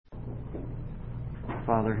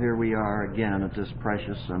Father, here we are again at this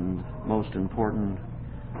precious and most important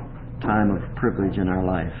time of privilege in our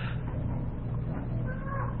life.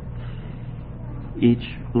 Each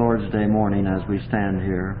Lord's Day morning as we stand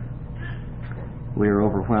here, we are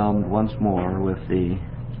overwhelmed once more with the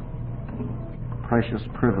precious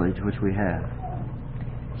privilege which we have.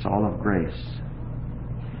 It's all of grace.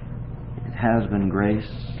 It has been grace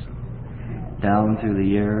down through the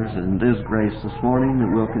years, and is grace this morning.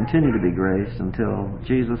 It will continue to be grace until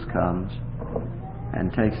Jesus comes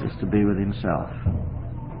and takes us to be with Himself.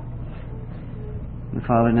 And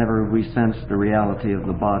Father, never have we sensed the reality of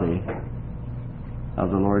the body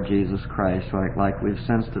of the Lord Jesus Christ like we've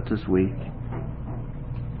sensed it this week.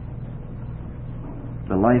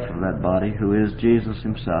 The life of that body, who is Jesus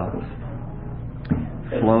Himself,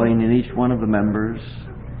 flowing in each one of the members,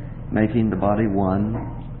 making the body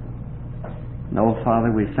one. No,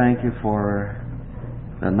 Father, we thank You for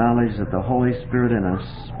the knowledge that the Holy Spirit in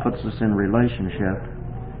us puts us in relationship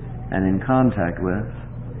and in contact with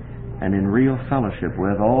and in real fellowship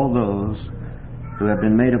with all those who have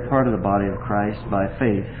been made a part of the body of Christ by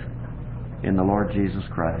faith in the Lord Jesus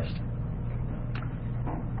Christ.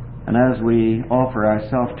 And as we offer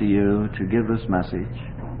ourselves to You to give this message,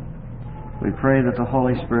 we pray that the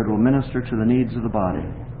Holy Spirit will minister to the needs of the body.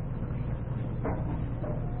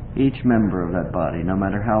 Each member of that body, no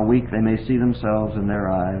matter how weak they may see themselves in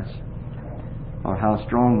their eyes, or how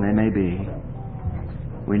strong they may be,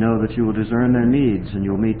 we know that You will discern their needs, and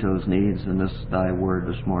You will meet those needs in this Thy Word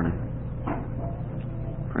this morning.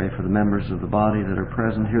 Pray for the members of the body that are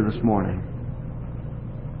present here this morning.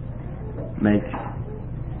 Make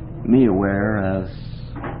me aware, as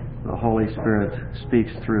the Holy Spirit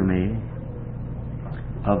speaks through me,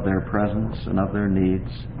 of their presence and of their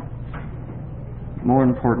needs. More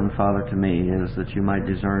important, Father, to me is that You might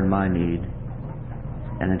discern my need,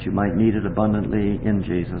 and that You might need it abundantly in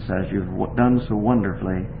Jesus, as You've done so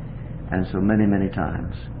wonderfully and so many, many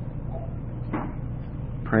times.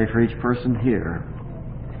 Pray for each person here.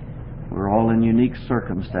 We're all in unique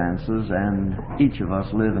circumstances, and each of us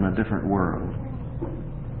live in a different world.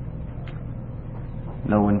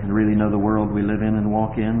 No one can really know the world we live in and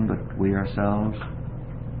walk in but we ourselves,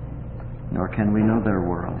 nor can we know their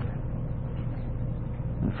world.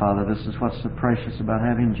 And Father, this is what's so precious about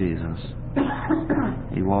having Jesus.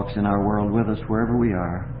 He walks in our world with us wherever we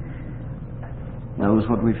are, knows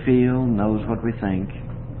what we feel, knows what we think,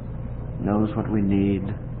 knows what we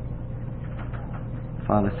need.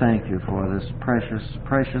 Father, thank You for this precious,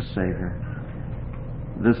 precious Savior,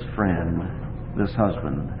 this friend, this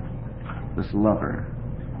husband, this lover,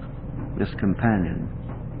 this companion.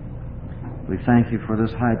 We thank You for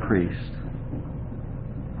this high priest,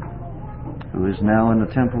 who is now in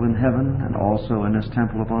the temple in heaven and also in this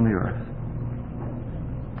temple upon the earth.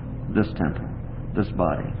 This temple, this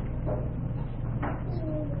body.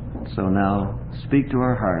 So now speak to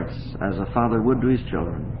our hearts as a father would to his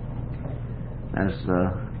children, as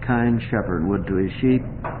a kind shepherd would to his sheep.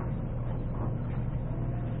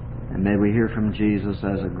 And may we hear from Jesus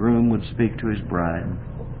as a groom would speak to his bride.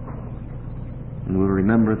 And we'll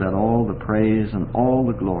remember that all the praise and all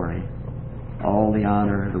the glory, all the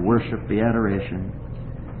honor, the worship, the adoration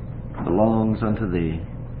belongs unto Thee.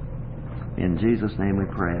 In Jesus' name we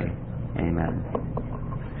pray. Amen.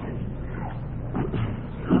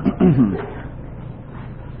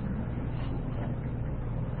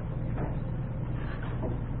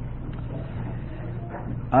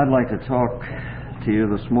 I'd like to talk to you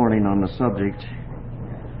this morning on the subject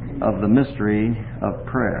of the mystery of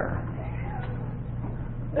prayer.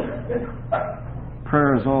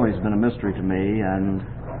 Prayer has always been a mystery to me, and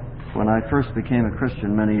when I first became a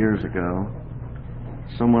Christian many years ago,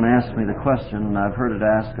 someone asked me the question, and I've heard it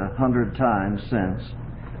asked 100 times since,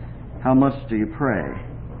 how much do you pray?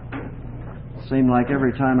 It seemed like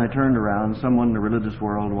every time I turned around, someone in the religious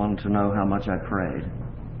world wanted to know how much I prayed.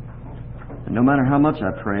 And no matter how much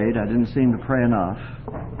I prayed, I didn't seem to pray enough.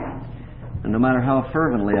 And no matter how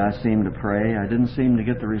fervently I seemed to pray, I didn't seem to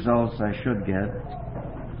get the results I should get.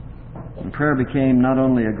 And prayer became not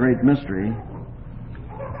only a great mystery,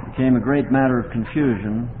 it became a great matter of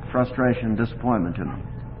confusion, frustration, disappointment to me.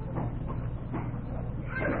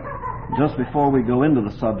 Just before we go into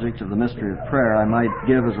the subject of the mystery of prayer, I might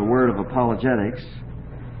give as a word of apologetics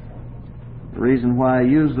the reason why I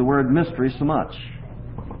use the word mystery so much.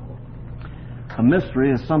 A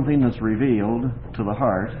mystery is something that's revealed to the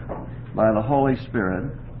heart by the Holy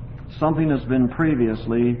Spirit, something that's been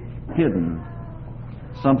previously hidden,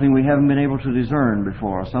 something we haven't been able to discern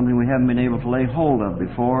before, something we haven't been able to lay hold of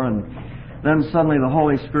before, and then suddenly the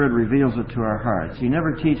Holy Spirit reveals it to our hearts. He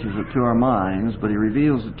never teaches it to our minds, but He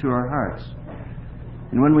reveals it to our hearts.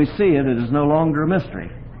 And when we see it, it is no longer a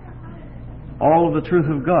mystery. All of the truth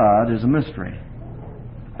of God is a mystery.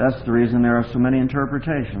 That's the reason there are so many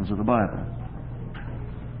interpretations of the Bible.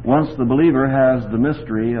 Once the believer has the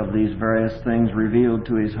mystery of these various things revealed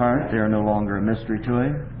to his heart, they are no longer a mystery to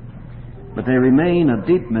him, but they remain a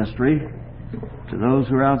deep mystery to those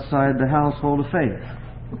who are outside the household of faith.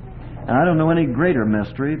 And I don't know any greater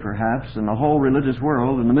mystery, perhaps, in the whole religious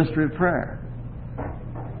world than the mystery of prayer.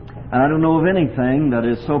 And I don't know of anything that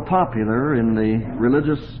is so popular in the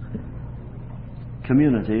religious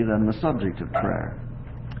community than the subject of prayer.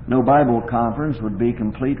 No Bible conference would be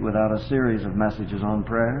complete without a series of messages on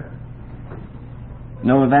prayer.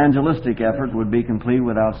 No evangelistic effort would be complete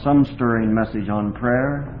without some stirring message on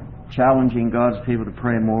prayer, challenging God's people to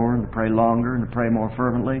pray more and to pray longer and to pray more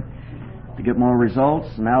fervently, to get more results,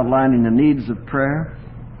 and outlining the needs of prayer.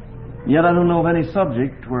 Yet I don't know of any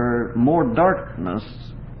subject where more darkness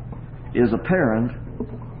is apparent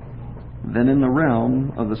than in the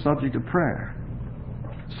realm of the subject of prayer.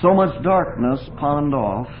 So much darkness pawned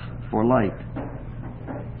off for light.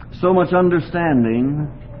 So much understanding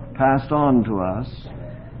passed on to us,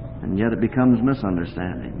 and yet it becomes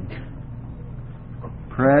misunderstanding.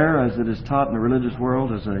 Prayer, as it is taught in the religious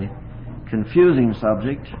world, is a confusing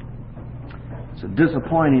subject. It's a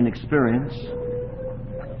disappointing experience.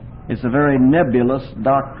 It's a very nebulous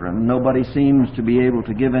doctrine. Nobody seems to be able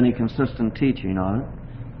to give any consistent teaching on it.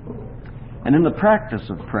 And in the practice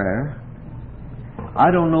of prayer, I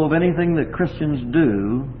don't know of anything that Christians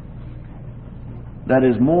do that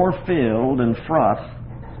is more filled and fraught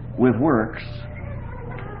with works,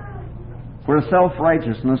 where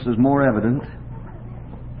self-righteousness is more evident,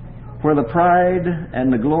 where the pride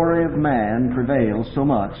and the glory of man prevails so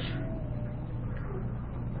much,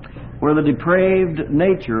 where the depraved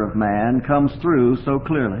nature of man comes through so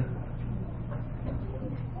clearly,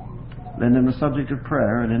 than in the subject of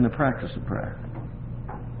prayer and in the practice of prayer.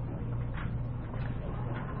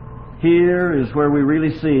 Here is where we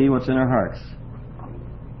really see what's in our hearts.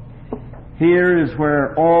 Here is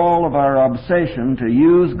where all of our obsession to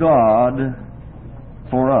use God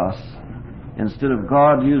for us instead of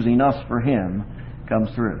God using us for Him comes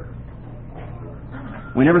through.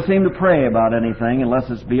 We never seem to pray about anything unless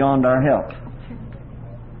it's beyond our help.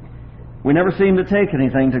 We never seem to take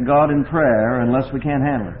anything to God in prayer unless we can't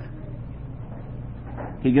handle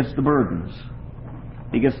it. He gets the burdens.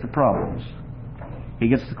 He gets the problems. He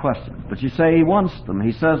gets the questions. But you say He wants them.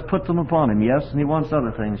 He says put them upon Him, yes, and He wants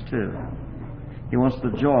other things too. He wants the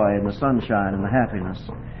joy and the sunshine and the happiness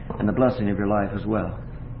and the blessing of your life as well.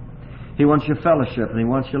 He wants your fellowship and He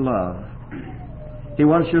wants your love. He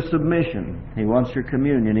wants your submission. He wants your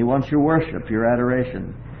communion. He wants your worship, your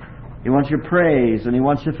adoration. He wants your praise and He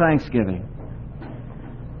wants your thanksgiving.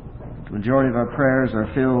 The majority of our prayers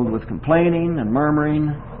are filled with complaining and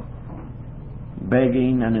murmuring,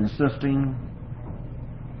 begging and insisting,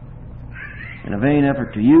 in a vain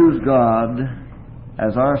effort to use God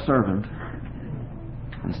as our servant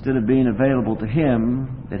instead of being available to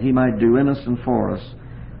Him that He might do in us and for us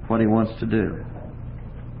what He wants to do.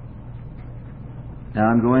 Now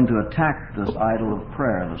I'm going to attack this idol of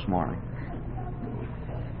prayer this morning.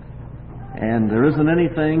 And there isn't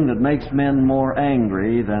anything that makes men more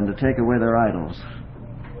angry than to take away their idols.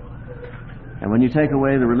 And when you take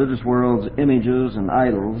away the religious world's images and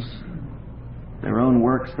idols, their own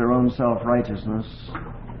works, their own self-righteousness,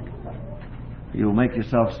 you will make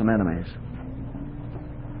yourself some enemies.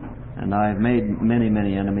 And I've made many,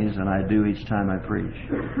 many enemies, and I do each time I preach.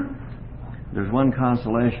 There's one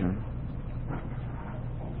consolation,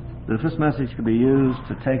 that if this message could be used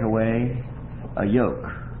to take away a yoke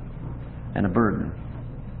and a burden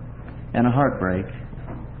and a heartbreak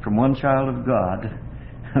from one child of God,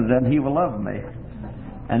 then he will love me.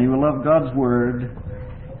 And he will love God's Word,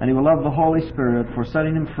 and he will love the Holy Spirit for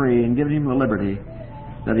setting him free and giving him the liberty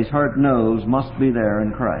that his heart knows must be there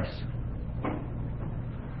in Christ.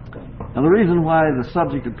 Now, the reason why the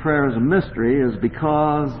subject of prayer is a mystery is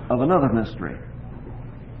because of another mystery,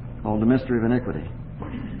 called the mystery of iniquity.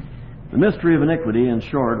 The mystery of iniquity, in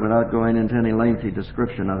short, without going into any lengthy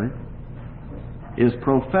description of it, is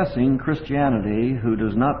professing Christianity who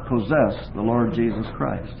does not possess the Lord Jesus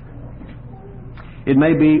Christ. It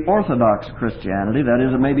may be orthodox Christianity, that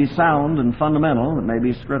is, it may be sound and fundamental, it may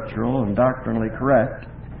be scriptural and doctrinally correct,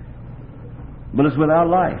 but it's without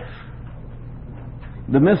life.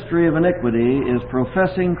 The mystery of iniquity is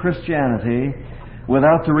professing Christianity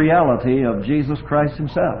without the reality of Jesus Christ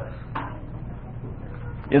Himself.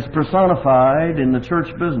 It's personified in the church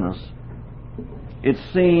business. It's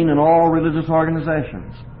seen in all religious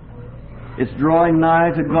organizations. It's drawing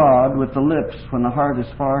nigh to God with the lips when the heart is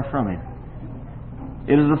far from Him.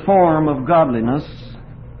 It is a form of godliness,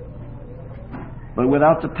 but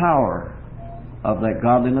without the power of that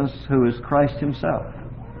godliness, who is Christ Himself.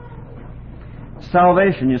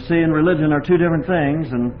 Salvation, you see, and religion are two different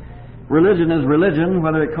things, and religion is religion,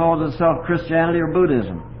 whether it calls itself Christianity or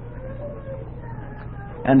Buddhism.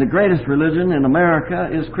 And the greatest religion in America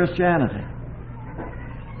is Christianity.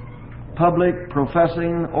 Public,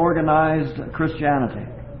 professing, organized Christianity.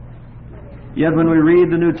 Yet when we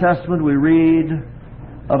read the New Testament, we read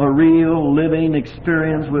of a real, living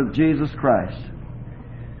experience with Jesus Christ.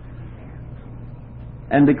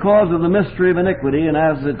 And because of the mystery of iniquity, and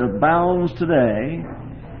as it abounds today,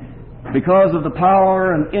 because of the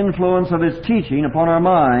power and influence of its teaching upon our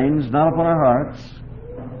minds, not upon our hearts,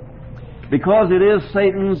 because it is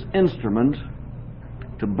Satan's instrument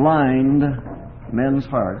to blind men's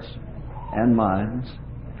hearts and minds,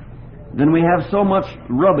 then we have so much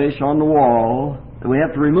rubbish on the wall that we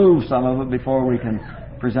have to remove some of it before we can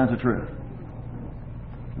present the truth.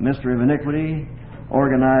 Mystery of iniquity,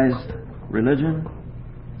 organized religion,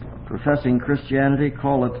 professing Christianity,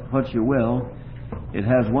 call it what you will, it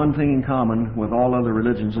has one thing in common with all other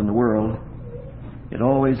religions in the world. It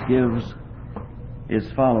always gives its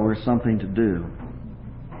followers something to do.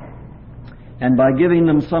 And by giving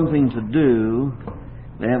them something to do,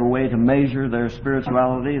 they have a way to measure their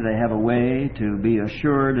spirituality. They have a way to be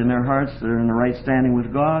assured in their hearts they're in the right standing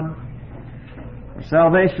with God.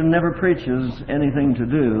 Salvation never preaches anything to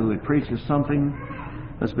do. It preaches something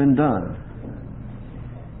that's been done.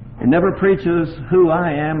 It never preaches who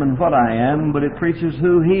I am and what I am, but it preaches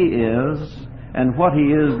who He is and what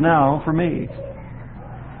He is now for me.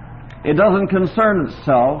 It doesn't concern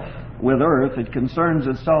itself with earth. It concerns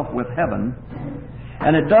itself with heaven.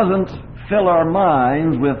 And it doesn't fill our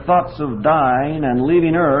minds with thoughts of dying and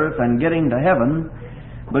leaving earth and getting to heaven,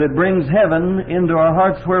 but it brings heaven into our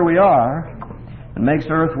hearts where we are and makes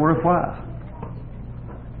earth worthwhile.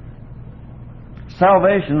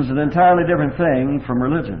 Salvation is an entirely different thing from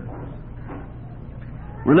religion.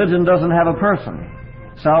 Religion doesn't have a person.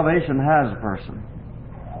 Salvation has a person.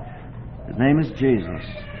 His name is Jesus.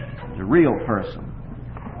 He's a real person.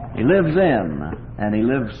 He lives in and He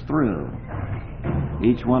lives through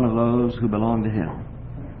each one of those who belong to Him.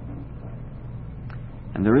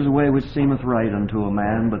 And there is a way which seemeth right unto a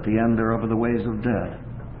man, but the end thereof are the ways of death.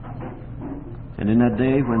 And in that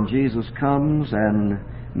day when Jesus comes and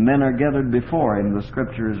men are gathered before Him, the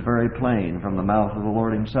Scripture is very plain from the mouth of the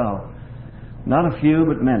Lord Himself. Not a few,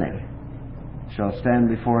 but many shall stand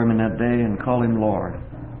before Him in that day and call Him Lord,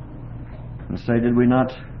 and say, did we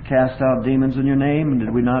not cast out demons in Your name? And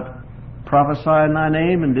did we not prophesy in Thy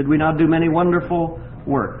name? And did we not do many wonderful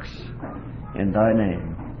works in Thy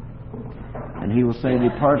name? And He will say,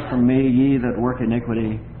 depart from me, ye that work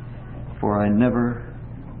iniquity, for I never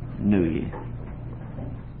knew ye.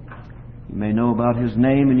 You may know about His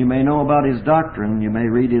name and you may know about His doctrine. You may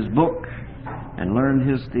read His book and learn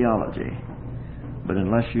His theology. But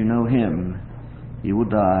unless you know Him, you will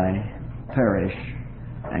die, perish,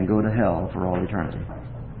 and go to hell for all eternity.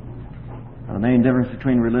 Now, the main difference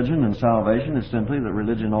between religion and salvation is simply that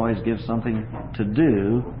religion always gives something to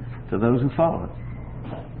do to those who follow it.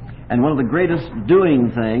 And one of the greatest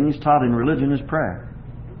doing things taught in religion is prayer.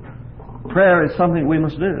 Prayer is something we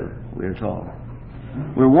must do, we are told.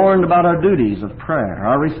 We're warned about our duties of prayer,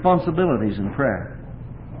 our responsibilities in prayer.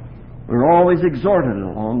 We're always exhorted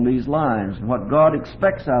along these lines and what God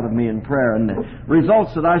expects out of me in prayer and the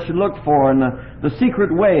results that I should look for and the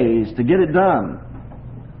secret ways to get it done.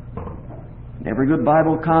 Every good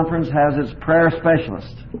Bible conference has its prayer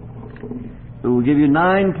specialist who will give you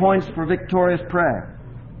 9 points for victorious prayer,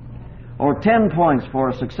 or 10 points for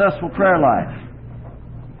a successful prayer life,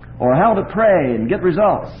 or how to pray and get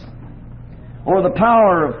results, or the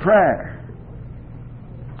power of prayer,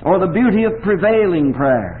 or the beauty of prevailing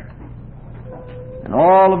prayer. And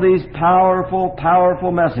all of these powerful,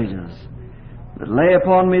 powerful messages that lay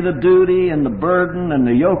upon me the duty and the burden and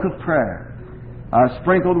the yoke of prayer are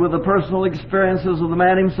sprinkled with the personal experiences of the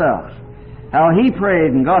man himself. How he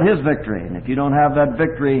prayed and got his victory. And if you don't have that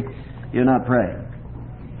victory, you're not praying.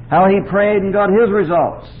 How he prayed and got his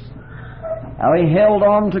results. How he held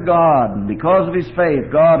on to God, and because of his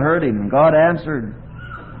faith, God heard him and God answered.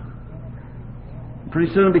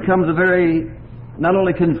 Pretty soon it becomes a very, not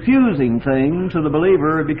only confusing thing to the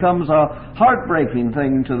believer, it becomes a heartbreaking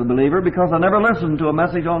thing to the believer, because I never listened to a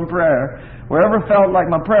message on prayer where I ever felt like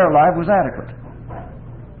my prayer life was adequate.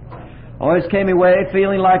 Always came away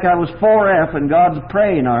feeling like I was 4F in God's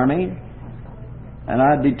praying army, and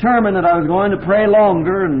I determined that I was going to pray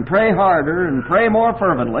longer and pray harder and pray more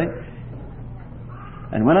fervently.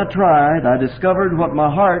 And when I tried, I discovered what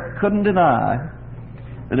my heart couldn't deny,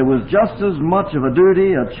 that it was just as much of a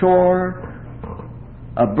duty, a chore,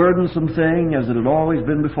 a burdensome thing as it had always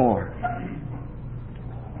been before.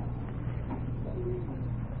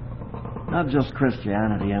 Not just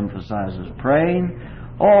Christianity emphasizes praying,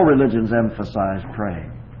 all religions emphasize praying.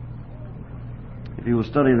 If you will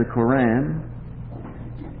study the Koran,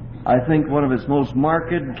 I think one of its most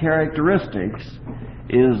marked characteristics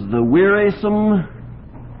is the wearisome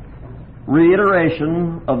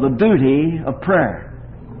reiteration of the duty of prayer.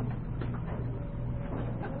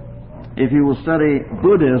 If you will study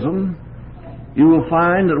Buddhism, you will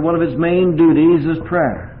find that one of its main duties is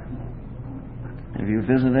prayer. If you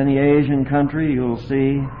visit any Asian country, you'll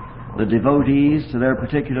see the devotees to their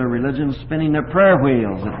particular religion spinning their prayer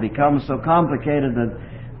wheels. It becomes so complicated that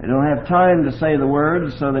they don't have time to say the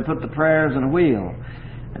words, so they put the prayers in a wheel.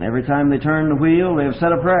 And every time they turn the wheel, they've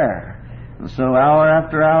said a prayer. And so hour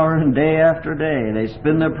after hour and day after day, they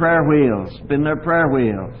spin their prayer wheels,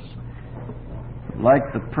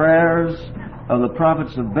 like the prayers of the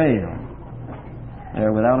prophets of Baal.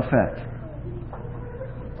 They're without effect.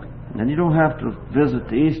 And you don't have to visit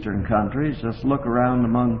the Eastern countries. Just look around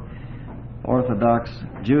among Orthodox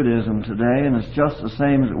Judaism today, and it's just the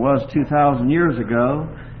same as it was 2,000 years ago.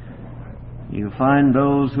 You find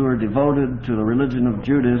those who are devoted to the religion of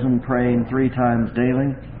Judaism praying 3 times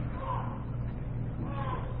daily.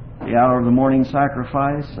 The hour of the morning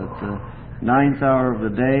sacrifice, at the 9th hour of the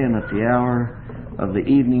day, and at the hour of the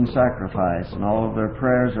evening sacrifice. And all of their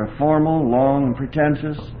prayers are formal, long, and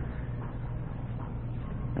pretentious,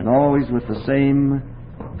 and always with the same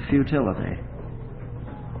futility.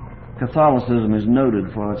 Catholicism is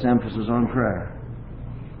noted for its emphasis on prayer.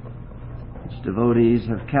 Its devotees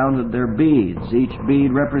have counted their beads, each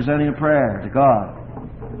bead representing a prayer to God.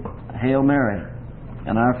 Hail Mary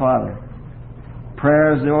and Our Father.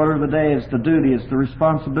 Prayer is the order of the day, it's the duty, it's the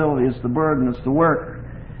responsibility, it's the burden, it's the work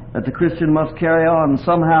that the Christian must carry on. And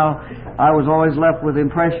somehow I was always left with the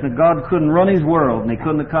impression that God couldn't run His world and He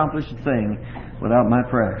couldn't accomplish a thing without my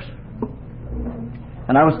prayers.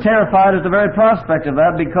 And I was terrified at the very prospect of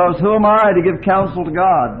that, because who am I to give counsel to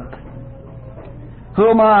God? Who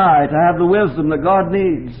am I to have the wisdom that God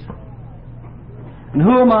needs? And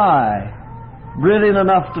who am I, brilliant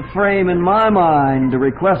enough to frame in my mind the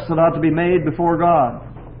requests that ought to be made before God?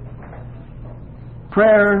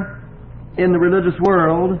 Prayer in the religious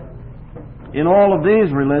world, in all of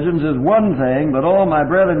these religions, is one thing, but oh, my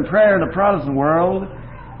brethren, prayer in the Protestant world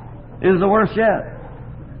is the worst yet.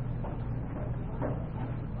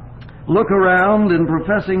 Look around in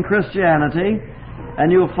professing Christianity,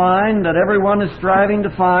 and you'll find that everyone is striving to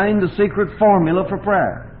find the secret formula for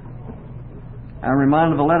prayer. I'm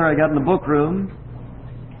reminded of a letter I got in the book room.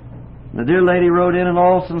 The dear lady wrote in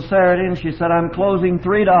all sincerity, and she said, I'm closing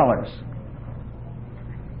 $3.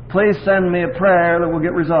 Please send me a prayer that will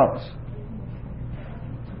get results.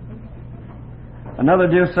 Another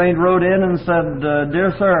dear saint wrote in and said,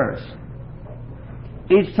 Dear sirs,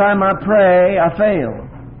 each time I pray, I fail.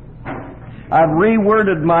 I've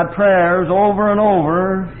reworded my prayers over and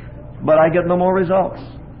over, but I get no more results.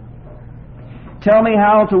 Tell me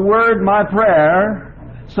how to word my prayer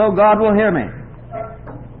so God will hear me.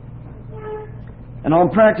 And on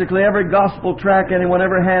practically every gospel tract anyone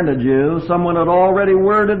ever handed you, someone had already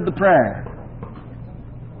worded the prayer,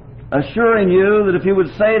 assuring you that if you would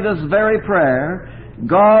say this very prayer,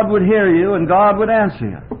 God would hear you and God would answer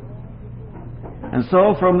you. And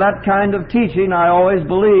so from that kind of teaching, I always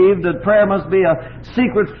believed that prayer must be a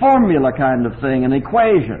secret formula kind of thing, an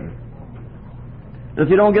equation. If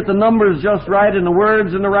you don't get the numbers just right and the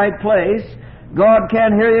words in the right place, God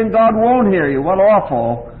can't hear you and God won't hear you. What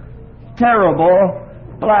awful, terrible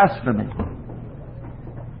blasphemy.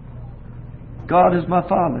 God is my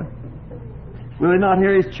Father. Will He not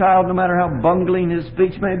hear His child no matter how bungling his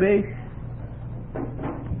speech may be?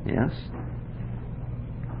 Yes.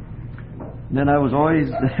 Then I was always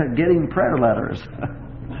getting prayer letters.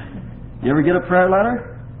 You ever get a prayer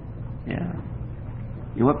letter? Yeah.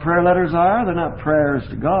 You know what prayer letters are? They're not prayers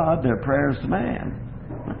to God, they're prayers to man.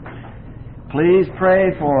 Please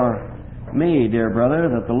pray for me, dear brother,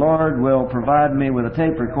 that the Lord will provide me with a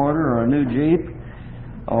tape recorder or a new Jeep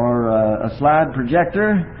or a slide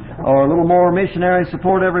projector or a little more missionary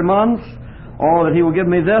support every month, or that He will give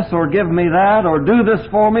me this or give me that or do this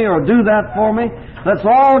for me or do that for me. Let's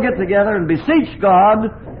all get together and beseech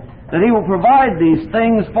God that He will provide these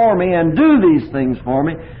things for me and do these things for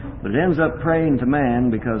me. But it ends up praying to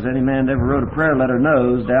man, because any man that ever wrote a prayer letter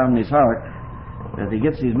knows down in his heart that if he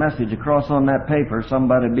gets his message across on that paper,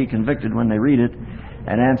 somebody will be convicted when they read it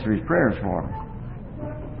and answer his prayers for him.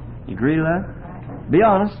 You agree to that? Be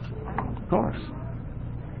honest, of course.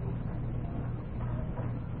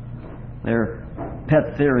 Their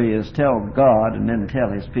pet theory is tell God and then tell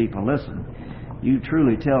His people. Listen, you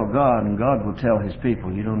truly tell God and God will tell His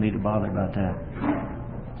people. You don't need to bother about that.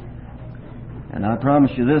 And I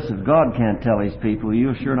promise you this, if God can't tell His people,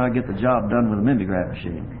 you'll sure not get the job done with a mimeograph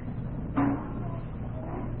machine.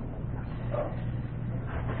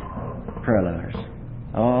 Prayer letters.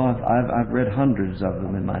 Oh, I've read hundreds of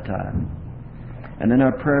them in my time. And then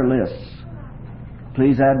our prayer lists.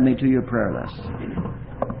 Please add me to your prayer list.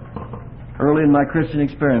 Early in my Christian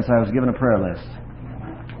experience, I was given a prayer list.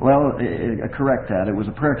 Well, correct that. It was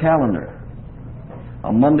a prayer calendar.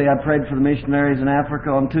 On Monday, I prayed for the missionaries in Africa.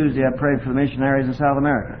 On Tuesday, I prayed for the missionaries in South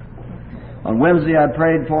America. On Wednesday, I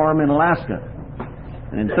prayed for them in Alaska.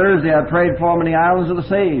 And on Thursday, I prayed for them in the islands of the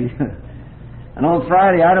sea. And on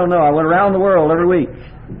Friday, I don't know, I went around the world every week.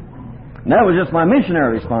 And that was just my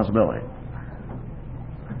missionary responsibility.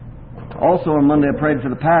 Also on Monday, I prayed for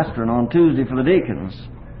the pastor, and on Tuesday for the deacons,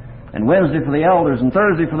 and Wednesday for the elders, and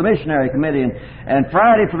Thursday for the missionary committee, and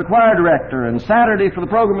Friday for the choir director, and Saturday for the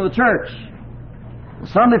program of the church, and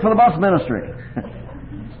Sunday for the bus ministry.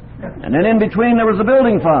 And then in between there was the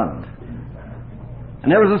building fund,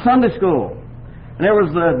 and there was the Sunday school, and there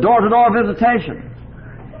was the door-to-door visitation,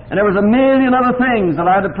 and there was a million other things that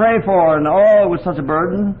I had to pray for, and oh, it was such a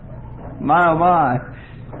burden. My, oh my.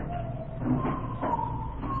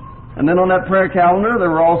 And then on that prayer calendar there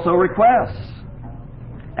were also requests.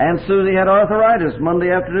 Aunt Susie had arthritis. Monday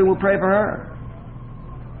afternoon we'll pray for her.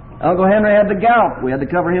 Uncle Henry had the gout. We had to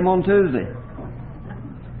cover him on Tuesday.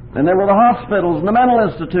 Then there were the hospitals and the mental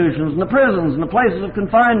institutions and the prisons and the places of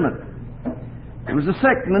confinement. There was the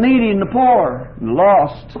sick and the needy and the poor and the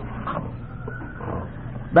lost.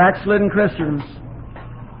 Backslidden Christians.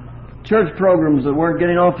 Church programs that weren't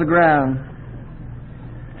getting off the ground.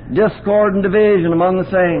 Discord and division among the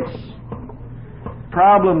saints.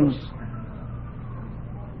 Problems.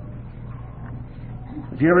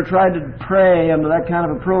 If you ever tried to pray under that kind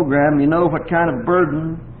of a program, you know what kind of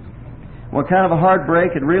burden, what kind of a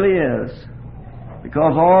heartbreak it really is.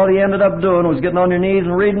 Because all you ended up doing was getting on your knees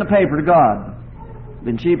and reading the paper to God.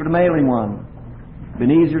 Been cheaper to mail him one.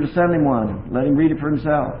 Been easier to send him one. Let him read it for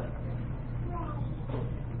himself.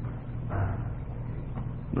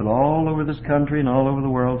 But all over this country and all over the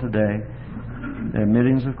world today, there are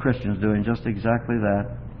millions of Christians doing just exactly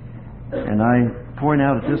that. And I point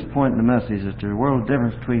out at this point in the message that there's a world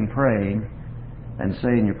difference between praying and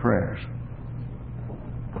saying your prayers.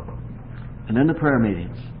 And then the prayer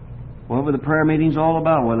meetings. What were the prayer meetings all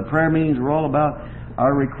about? Well, the prayer meetings were all about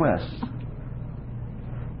our requests.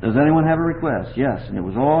 Does anyone have a request? Yes. And it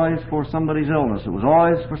was always for somebody's illness. It was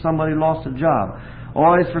always for somebody who lost a job.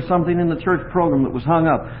 Always for something in the church program that was hung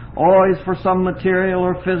up. Always for some material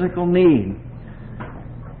or physical need.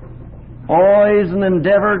 Always an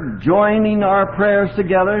endeavor joining our prayers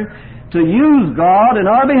together to use God in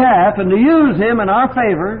our behalf and to use Him in our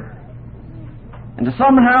favor and to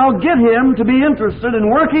somehow get Him to be interested in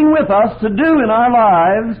working with us to do in our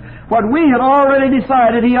lives what we had already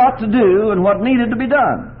decided He ought to do and what needed to be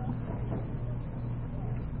done.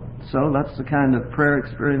 So that's the kind of prayer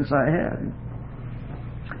experience I had.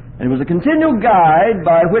 And it was a continual guide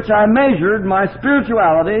by which I measured my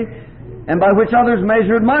spirituality and by which others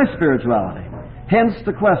measured my spirituality. Hence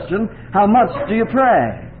the question, how much do you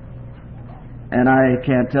pray? And I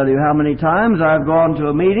can't tell you how many times I've gone to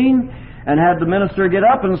a meeting and had the minister get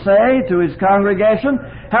up and say to his congregation,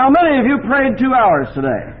 how many of you prayed 2 hours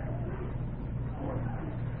today?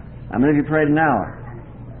 How many of you prayed an hour?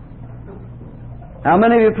 How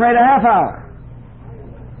many of you prayed a half hour?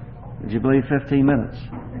 Did you believe 15 minutes?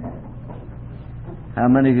 How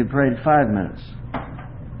many of you prayed 5 minutes?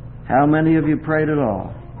 How many of you prayed at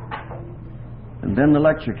all? And then the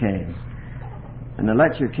lecture came. And the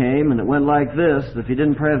lecture came and it went like this. If you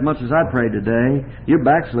didn't pray as much as I prayed today, you're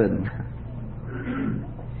backslidden.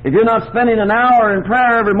 If you're not spending an hour in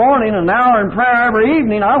prayer every morning, an hour in prayer every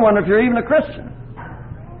evening, I wonder if you're even a Christian.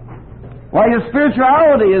 Why, your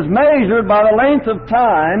spirituality is measured by the length of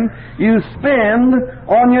time you spend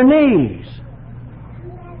on your knees.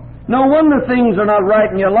 No wonder things are not right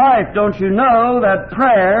in your life. Don't you know that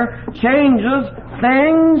prayer changes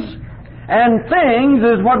things? And things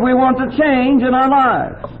is what we want to change in our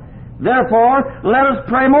lives. Therefore, let us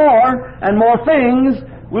pray more, and more things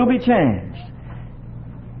will be changed.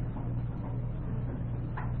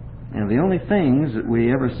 And the only things that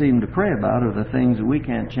we ever seem to pray about are the things that we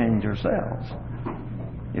can't change ourselves.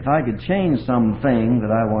 If I could change something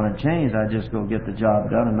that I want to change, I'd just go get the job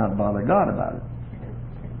done and not bother God about it.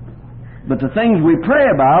 But the things we pray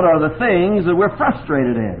about are the things that we're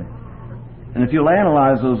frustrated in. And if you'll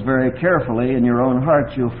analyze those very carefully in your own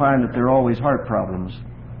heart, you'll find that they're always heart problems.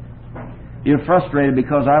 You're frustrated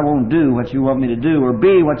because I won't do what you want me to do or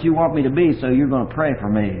be what you want me to be, so you're going to pray for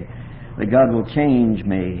me, that God will change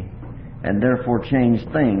me and therefore change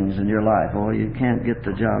things in your life. Oh, you can't get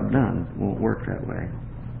the job done. It won't work that way.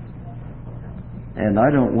 And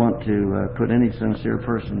I don't want to put any sincere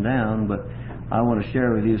person down, but I want to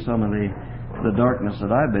share with you some of the darkness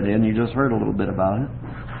that I've been in. You just heard a little bit about it.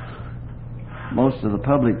 Most of the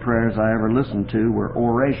public prayers I ever listened to were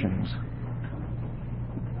orations.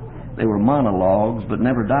 They were monologues, but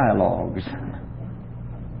never dialogues.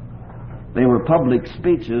 They were public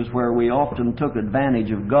speeches where we often took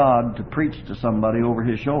advantage of God to preach to somebody over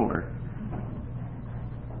his shoulder.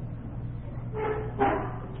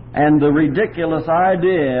 And the ridiculous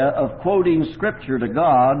idea of quoting Scripture to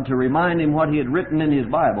God to remind him what he had written in his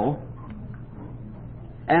Bible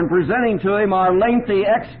and presenting to him our lengthy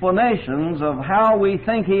explanations of how we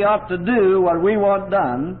think he ought to do what we want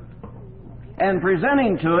done, and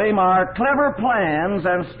presenting to him our clever plans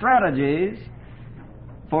and strategies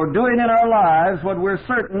for doing in our lives what we're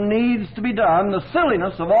certain needs to be done, the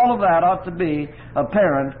silliness of all of that ought to be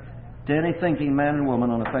apparent to any thinking man and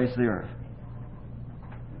woman on the face of the earth.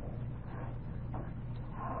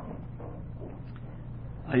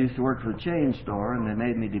 I used to work for a chain store, and they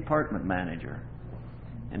made me department manager.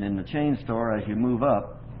 And in the chain store, as you move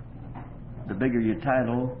up, the bigger your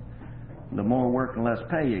title, the more work and less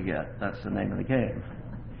pay you get. That's the name of the game.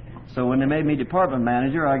 So when they made me department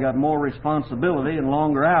manager, I got more responsibility and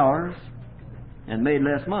longer hours and made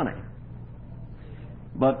less money.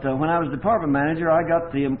 But when I was department manager, I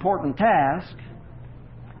got the important task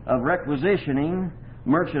of requisitioning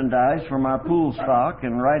merchandise from our pool stock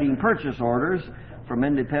and writing purchase orders from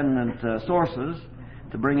independent sources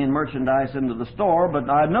to bring in merchandise into the store. But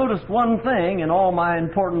I noticed one thing in all my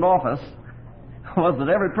important office was that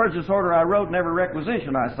every purchase order I wrote and every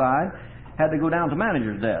requisition I signed had to go down to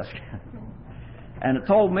manager's desk. And it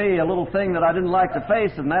told me a little thing that I didn't like to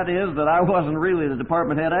face, and that is that I wasn't really the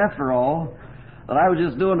department head after all, that I was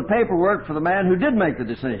just doing the paperwork for the man who did make the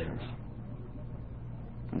decisions.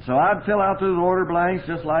 And so I'd fill out those order blanks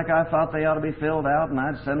just like I thought they ought to be filled out, and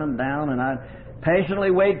I'd send them down, and I'd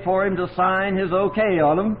patiently wait for him to sign his okay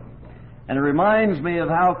on them. And it reminds me of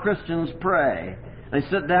how Christians pray. They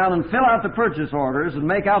sit down and fill out the purchase orders and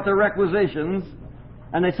make out their requisitions,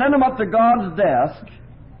 and they send them up to God's desk,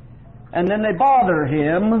 and then they bother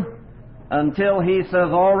him until he says,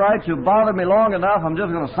 all right, you've bothered me long enough, I'm just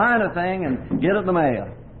going to sign a thing and get it in the mail.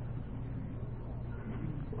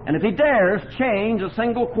 And if he dares change a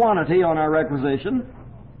single quantity on our requisition,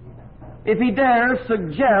 if he dares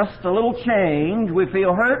suggest a little change, we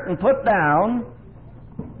feel hurt and put down.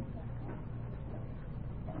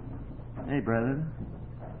 Hey, brethren,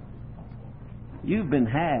 you've been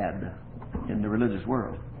had in the religious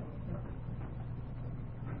world.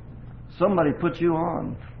 Somebody put you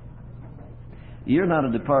on. You're not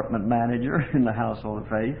a department manager in the household of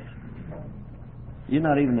faith. You're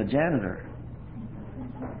not even a janitor.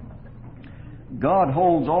 God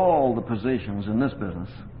holds all the positions in this business.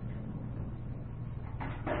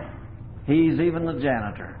 He's even the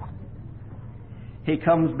janitor. He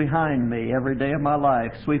comes behind me every day of my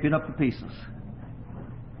life, sweeping up the pieces.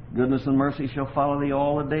 Goodness and mercy shall follow thee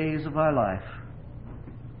all the days of thy life.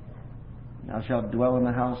 Thou shalt dwell in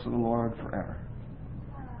the house of the Lord forever.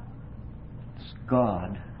 It's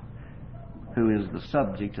God who is the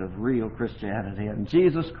subject of real Christianity, and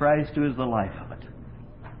Jesus Christ who is the life of it.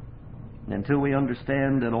 And until we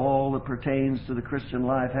understand that all that pertains to the Christian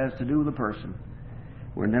life has to do with the person,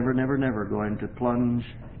 we're never, never, never going to plunge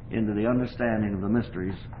into the understanding of the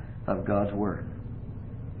mysteries of God's Word.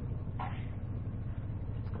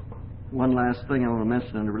 One last thing I want to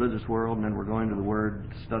mention in the religious world, and then we're going to the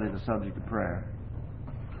Word to study the subject of prayer.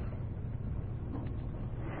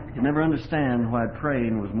 You can never understand why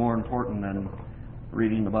praying was more important than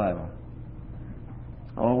reading the Bible.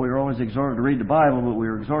 Oh, we were always exhorted to read the Bible, but we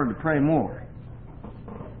were exhorted to pray more.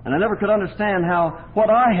 And I never could understand how what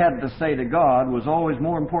I had to say to God was always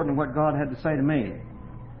more important than what God had to say to me.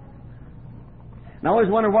 And I always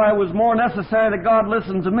wondered why it was more necessary that God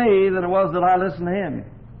listened to me than it was that I listened to Him.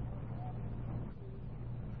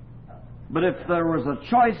 But if there was a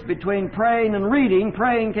choice between praying and reading,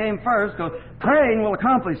 praying came first, because praying will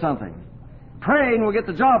accomplish something. Praying will get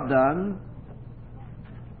the job done.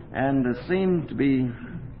 And there seemed to be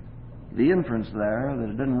the inference there that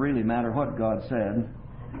it didn't really matter what God said.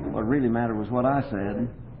 What really mattered was what I said,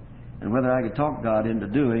 and whether I could talk God into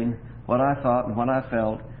doing what I thought and what I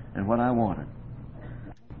felt and what I wanted.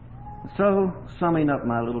 So, summing up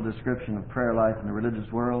my little description of prayer life in the religious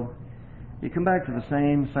world, you come back to the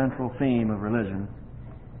same central theme of religion,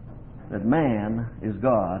 that man is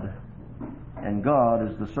God And God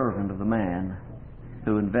is the servant of the man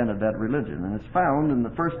who invented that religion. And it's found in the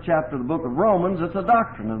first chapter of the book of Romans. It's a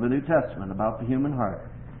doctrine of the New Testament about the human heart.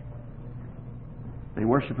 They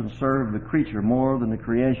worship and serve the creature more than the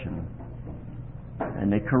creation.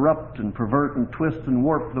 And they corrupt and pervert and twist and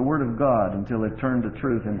warp the Word of God until they've turned the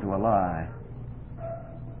truth into a lie.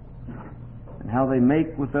 And how they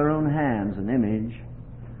make with their own hands an image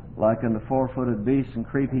like unto four-footed beasts and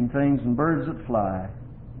creeping things and birds that fly,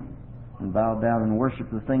 and bow down and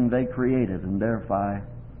worship the thing they created, and thereby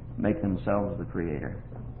make themselves the creator.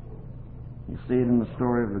 You see it in the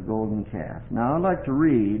story of the golden calf. Now I'd like to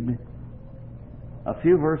read a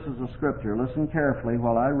few verses of Scripture. Listen carefully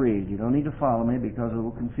while I read. You don't need to follow me because it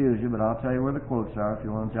will confuse you, but I'll tell you where the quotes are if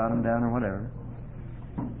you want to jot them down or whatever.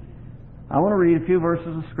 I want to read a few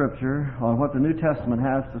verses of Scripture on what the New Testament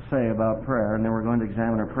has to say about prayer, and then we're going to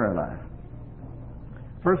examine our prayer life.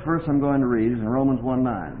 First verse I'm going to read is in Romans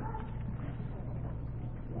 1:9.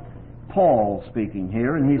 Paul speaking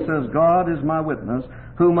here, and he says, God is my witness,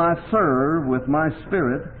 whom I serve with my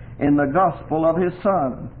spirit in the gospel of his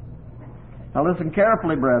Son. Now listen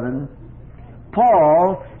carefully, brethren.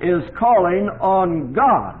 Paul is calling on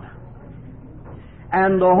God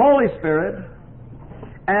and the Holy Spirit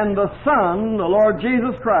and the Son, the Lord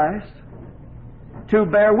Jesus Christ, to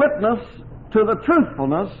bear witness to the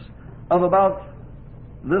truthfulness of about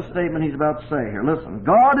this statement he's about to say here. Listen,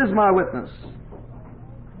 God is my witness.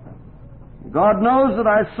 God knows that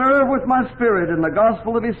I serve with my spirit in the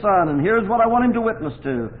gospel of his Son, and here's what I want him to witness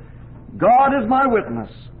to. God is my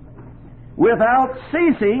witness. Without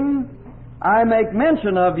ceasing, I make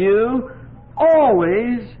mention of you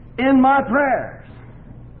always in my prayers.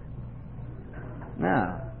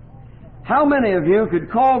 Now, how many of you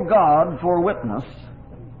could call God for witness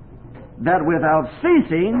that without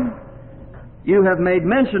ceasing you have made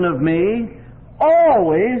mention of me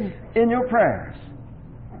always in your prayers?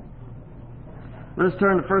 Let's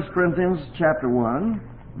turn to 1 Corinthians chapter 1,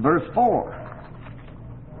 verse 4.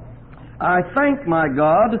 I thank my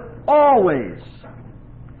God always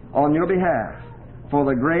on your behalf for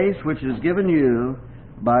the grace which is given you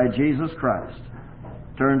by Jesus Christ.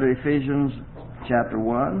 Turn to Ephesians chapter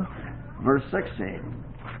 1, verse 16.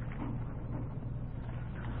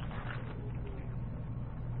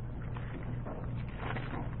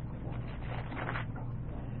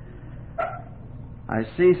 I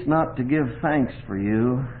cease not to give thanks for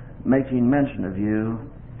you, making mention of you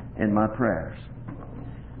in my prayers.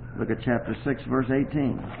 Look at chapter 6, verse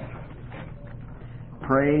 18.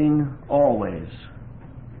 Praying always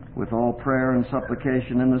with all prayer and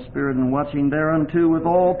supplication in the Spirit, and watching thereunto with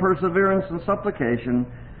all perseverance and supplication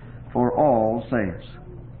for all saints.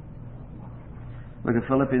 Look at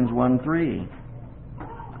Philippians 1:3.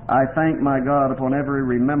 I thank my God upon every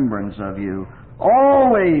remembrance of you,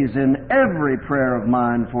 always in every prayer of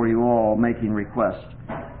mine for you all, making request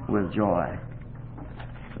with joy.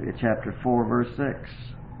 Look at chapter 4, verse 6.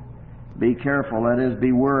 Be careful, that is,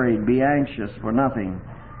 be worried, be anxious for nothing,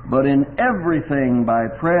 but in everything by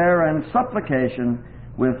prayer and supplication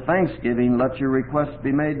with thanksgiving let your requests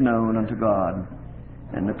be made known unto God.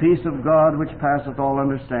 And the peace of God, which passeth all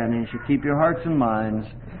understanding, shall keep your hearts and minds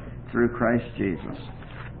through Christ Jesus.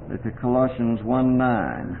 Look at Colossians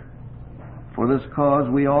 1:9. For this cause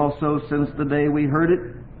we also, since the day we heard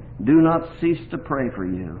it, do not cease to pray for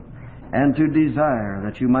you, and to desire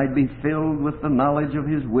that you might be filled with the knowledge of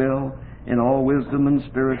his will in all wisdom and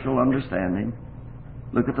spiritual understanding.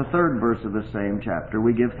 Look at the third verse of the same chapter.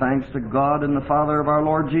 We give thanks to God and the Father of our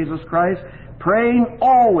Lord Jesus Christ, praying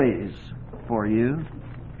always for you.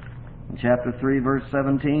 In chapter 3, verse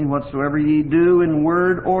 17, whatsoever ye do in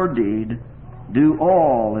word or deed, do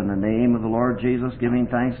all in the name of the Lord Jesus, giving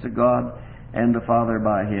thanks to God and the Father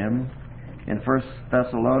by him. In 1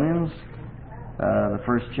 Thessalonians, the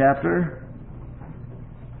first chapter,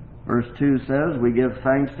 verse 2 says, we give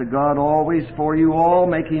thanks to God always for you all,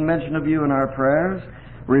 making mention of you in our prayers,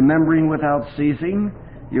 remembering without ceasing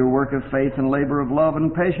your work of faith and labor of love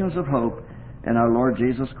and patience of hope in our Lord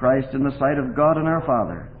Jesus Christ in the sight of God and our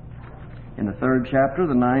Father. In the third chapter,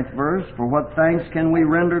 the 9th verse, for what thanks can we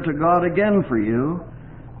render to God again for you,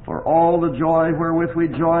 for all the joy wherewith we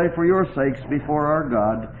joy for your sakes before our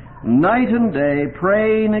God, night and day,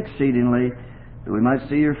 praying exceedingly, that we might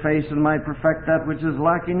see your face and might perfect that which is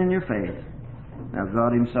lacking in your faith. Now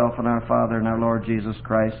God himself and our Father and our Lord Jesus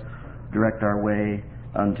Christ direct our way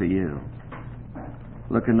unto you.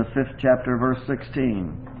 Look in the 5th chapter, verse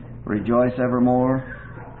 16. Rejoice evermore,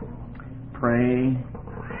 pray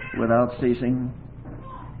without ceasing,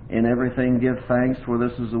 in everything give thanks, for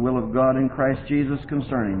this is the will of God in Christ Jesus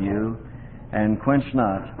concerning you, and quench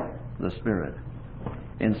not the Spirit.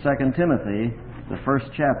 in 2 Timothy, the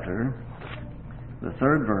 1st chapter, the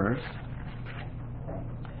 3rd verse.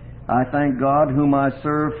 I thank God, whom I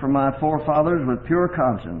serve from my forefathers with pure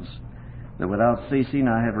conscience, that without ceasing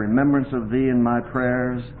I have remembrance of thee in my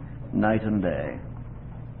prayers night and day.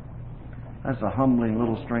 That's a humbling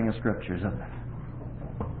little string of scriptures, isn't it?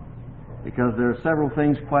 Because there are several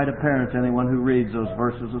things quite apparent to anyone who reads those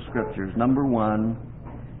verses of scriptures. Number one,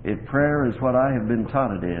 if prayer is what I have been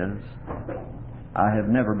taught it is, I have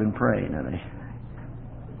never been praying any.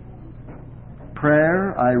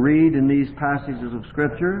 Prayer, I read in these passages of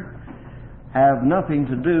Scripture, have nothing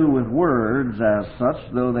to do with words as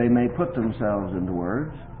such, though they may put themselves into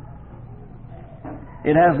words.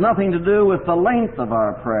 It has nothing to do with the length of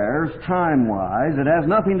our prayers, time-wise. It has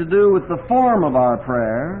nothing to do with the form of our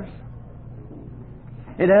prayers.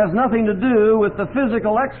 It has nothing to do with the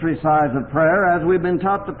physical exercise of prayer as we've been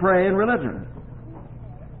taught to pray in religion.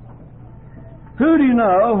 Who do you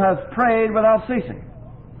know has prayed without ceasing?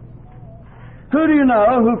 Who do you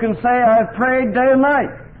know who can say, I've prayed day and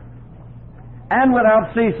night, and without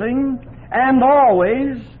ceasing, and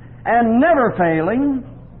always, and never failing?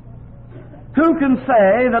 Who can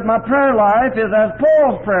say that my prayer life is as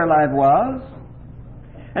Paul's prayer life was?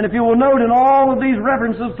 And if you will note in all of these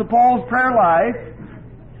references to Paul's prayer life,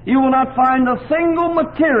 you will not find a single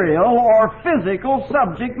material or physical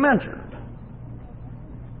subject mentioned.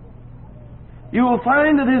 You will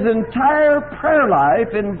find that his entire prayer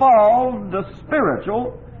life involved the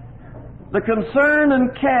spiritual, the concern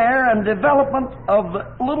and care and development of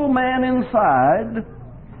the little man inside,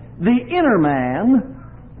 the inner man,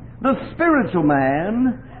 the spiritual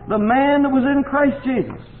man, the man that was in Christ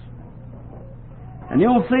Jesus. And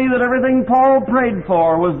you'll see that everything Paul prayed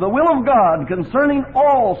for was the will of God concerning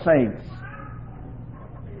all saints.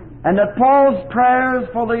 And that Paul's prayers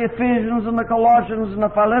for the Ephesians and the Colossians and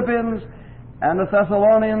the Philippians and the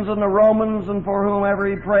Thessalonians and the Romans and for whomever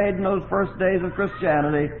he prayed in those first days of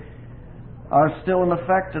Christianity are still in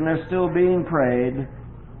effect, and they're still being prayed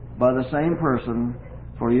by the same person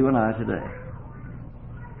for you and I today.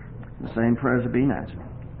 The same prayers are being answered.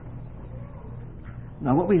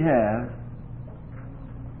 Now what we have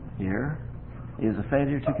here is a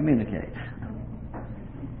failure to communicate.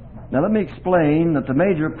 Now let me explain that the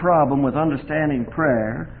major problem with understanding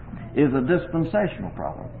prayer is a dispensational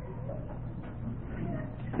problem.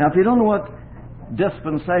 Now, if you don't know what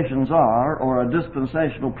dispensations are, or a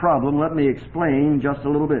dispensational problem, let me explain just a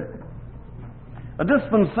little bit. A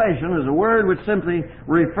dispensation is a word which simply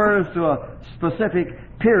refers to a specific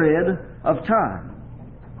period of time.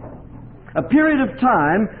 A period of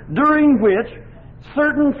time during which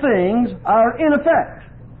certain things are in effect.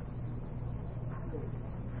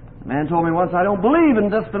 A man told me once, I don't believe in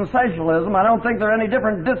dispensationalism. I don't think there are any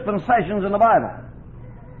different dispensations in the Bible.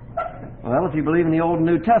 Well, if you believe in the Old and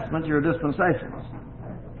New Testament, you're a dispensationalist.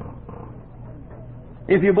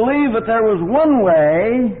 If you believe that there was one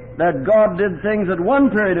way that God did things at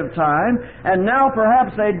one period of time, and now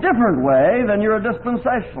perhaps a different way, then you're a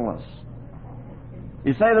dispensationalist.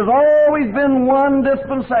 You say there's always been one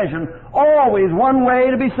dispensation, always one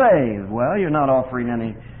way to be saved. Well, you're not offering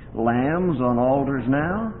any lambs on altars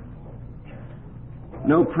now.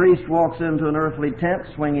 No priest walks into an earthly tent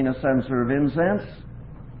swinging a censer of incense.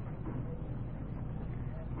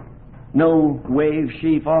 No wave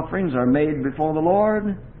sheaf offerings are made before the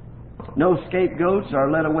Lord. No scapegoats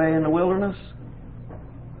are led away in the wilderness.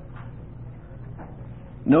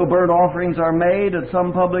 No burnt offerings are made at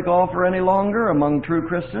some public altar any longer among true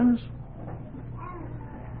Christians.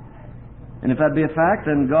 And if that be a fact,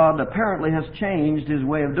 then God apparently has changed His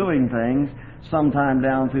way of doing things sometime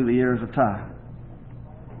down through the years of time.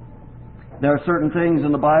 There are certain things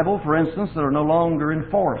in the Bible, for instance, that are no longer in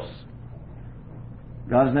force.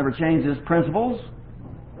 God has never changed His principles.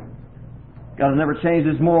 God has never changed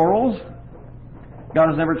His morals. God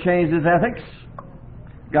has never changed His ethics.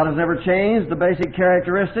 God has never changed the basic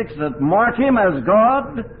characteristics that mark Him as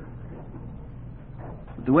God.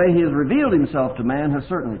 But the way He has revealed Himself to man has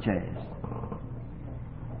certainly changed.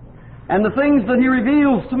 And the things that He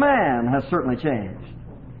reveals to man has certainly changed.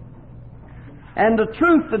 And the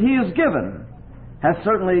truth that He has given has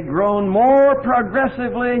certainly grown more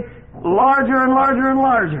progressively larger and larger and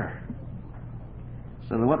larger.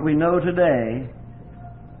 So that what we know today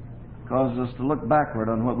causes us to look backward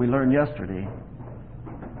on what we learned yesterday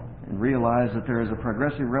and realize that there is a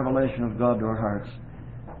progressive revelation of God to our hearts,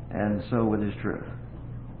 and so with His truth.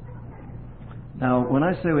 Now, when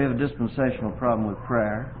I say we have a dispensational problem with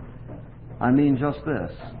prayer, I mean just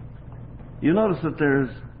this. You notice that there's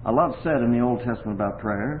a lot said in the Old Testament about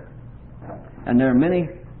prayer, and there are many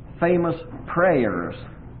famous prayers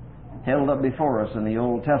held up before us in the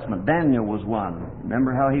Old Testament. Daniel was one.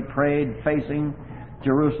 Remember how he prayed facing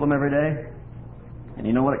Jerusalem every day? And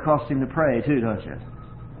you know what it cost him to pray too, don't you?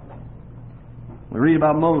 We read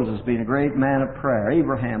about Moses being a great man of prayer.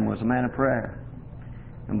 Abraham was a man of prayer.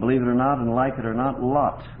 And believe it or not, and like it or not,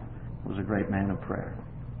 Lot was a great man of prayer.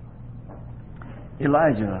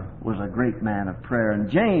 Elijah was a great man of prayer. And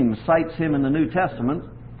James cites him in the New Testament.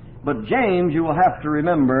 But James, you will have to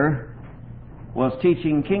remember, was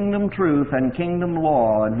teaching kingdom truth and kingdom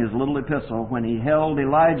law in his little epistle when he held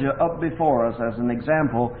Elijah up before us as an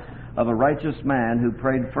example of a righteous man who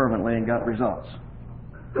prayed fervently and got results.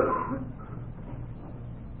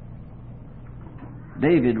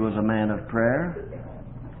 David was a man of prayer.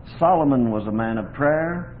 Solomon was a man of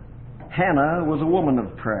prayer. Hannah was a woman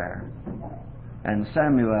of prayer. And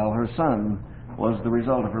Samuel, her son, was the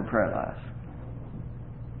result of her prayer life.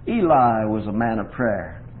 Eli was a man of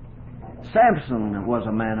prayer. Samson was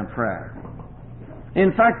a man of prayer.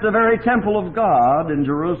 In fact, the very temple of God in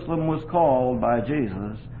Jerusalem was called by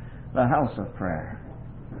Jesus the house of prayer.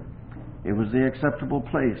 It was the acceptable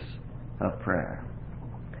place of prayer.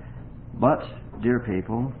 But, dear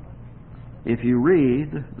people, if you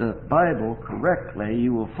read the Bible correctly,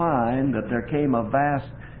 you will find that there came a vast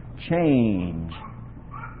change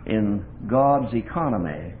in God's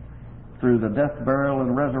economy through the death, burial,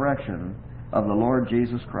 and resurrection of the Lord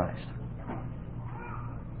Jesus Christ.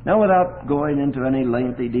 Now, without going into any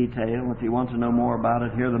lengthy detail, if you want to know more about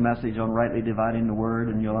it, hear the message on rightly dividing the Word,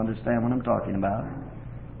 and you'll understand what I'm talking about.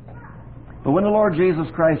 But when the Lord Jesus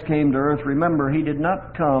Christ came to earth, remember, He did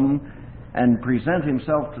not come and present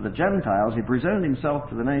Himself to the Gentiles. He presented Himself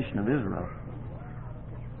to the nation of Israel.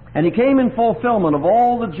 And He came in fulfillment of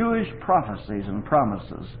all the Jewish prophecies and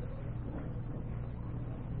promises.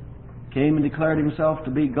 Came and declared Himself to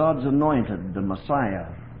be God's anointed, the Messiah,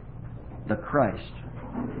 the Christ.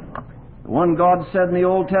 The one God said in the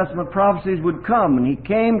Old Testament prophecies would come, and He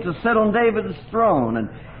came to sit on David's throne, and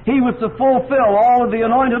He was to fulfill all of the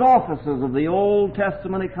anointed offices of the Old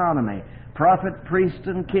Testament economy. Prophet, priest,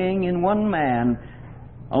 and king in one man,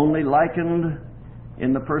 only likened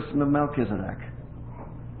in the person of Melchizedek.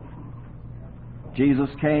 Jesus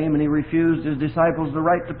came and He refused His disciples the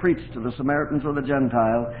right to preach to the Samaritans or the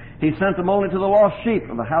Gentiles. He sent them only to the lost sheep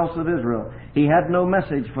of the house of Israel. He had no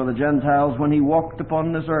message for the Gentiles when He walked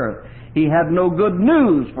upon this earth. He had no good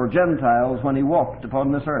news for Gentiles when He walked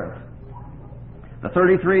upon this earth. The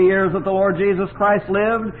 33 years that the Lord Jesus Christ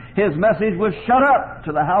lived, His message was shut up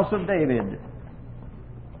to the house of David.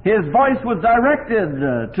 His voice was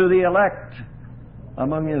directed to the elect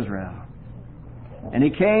among Israel. And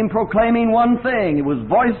He came proclaiming one thing. It was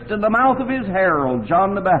voiced in the mouth of His herald,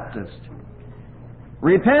 John the Baptist.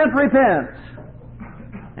 Repent, repent,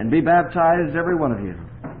 and be baptized, every one of you,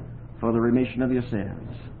 for the remission of your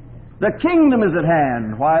sins. The kingdom is at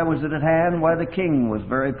hand. Why was it at hand? Why, the King was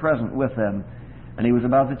very present with them. And He was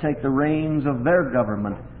about to take the reins of their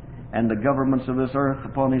government and the governments of this earth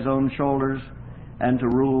upon His own shoulders and to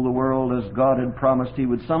rule the world as God had promised He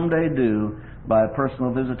would someday do by a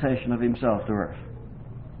personal visitation of Himself to earth.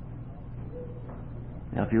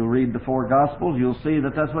 Now, if you'll read the four Gospels, you'll see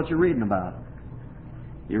that that's what you're reading about.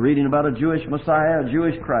 You're reading about a Jewish Messiah, a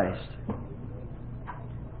Jewish Christ.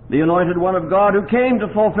 The anointed one of God who came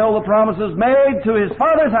to fulfill the promises made to His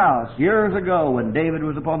Father's house years ago when David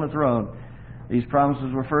was upon the throne. These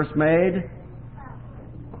promises were first made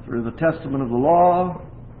through the testament of the law,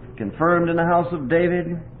 confirmed in the house of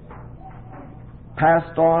David,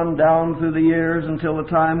 passed on down through the years until the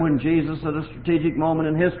time when Jesus, at a strategic moment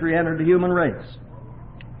in history, entered the human race.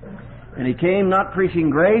 And He came not preaching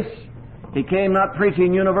grace. He came not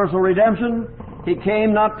preaching universal redemption. He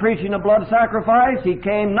came not preaching a blood sacrifice. He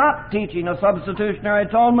came not teaching a substitutionary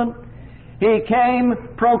atonement. He came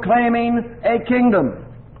proclaiming a kingdom.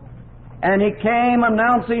 And He came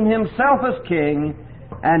announcing Himself as King.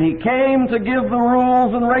 And He came to give the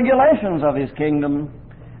rules and regulations of His kingdom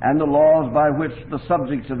and the laws by which the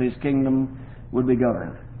subjects of His kingdom would be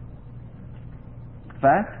governed.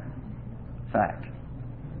 Fact? Fact.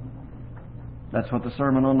 That's what the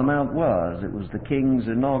Sermon on the Mount was. It was the King's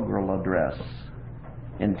inaugural address,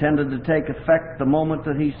 intended to take effect the moment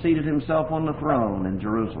that He seated Himself on the throne in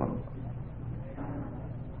Jerusalem.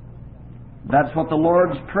 That's what the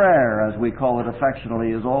Lord's Prayer, as we call it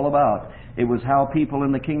affectionately, is all about. It was how people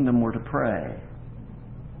in the kingdom were to pray.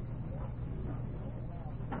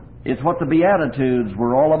 It's what the Beatitudes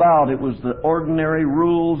were all about. It was the ordinary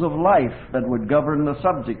rules of life that would govern the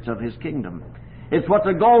subjects of His kingdom. It's what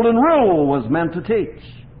the Golden Rule was meant to teach.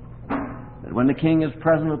 That when the King is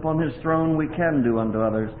present upon His throne, we can do unto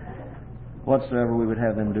others whatsoever we would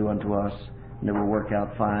have them do unto us, and it will work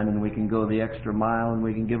out fine, and we can go the extra mile, and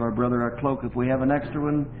we can give our brother our cloak if we have an extra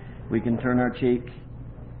one. We can turn our cheek,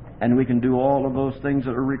 and we can do all of those things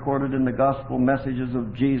that are recorded in the gospel messages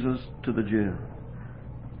of Jesus to the Jew.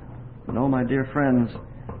 But oh, my dear friends,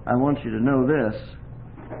 I want you to know this,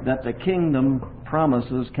 that the kingdom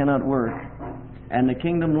promises cannot work, and the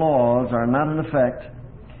kingdom laws are not in effect,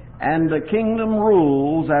 and the kingdom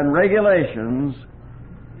rules and regulations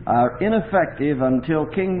are ineffective until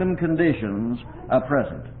kingdom conditions are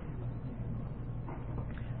present.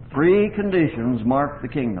 3 conditions mark the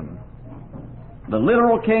kingdom. The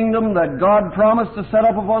literal kingdom that God promised to set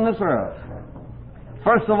up upon this earth.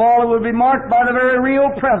 First of all, it would be marked by the very real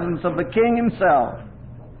presence of the King himself.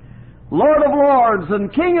 Lord of lords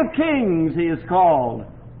and King of kings, he is called.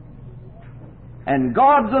 And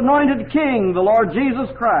God's anointed King, the Lord Jesus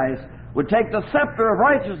Christ, would take the scepter of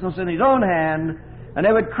righteousness in his own hand, and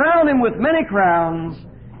they would crown him with many crowns,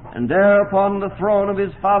 and there upon the throne of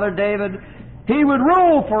his father David, he would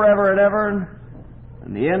rule forever and ever,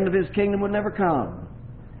 and the end of his kingdom would never come.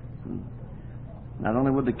 Not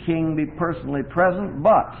only would the king be personally present,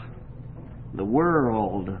 but the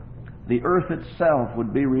world, the earth itself,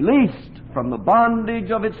 would be released from the bondage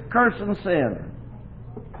of its curse and sin.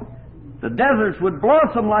 The deserts would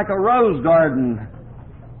blossom like a rose garden.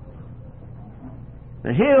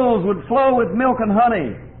 The hills would flow with milk and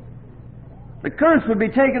honey. The curse would be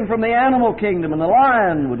taken from the animal kingdom, and the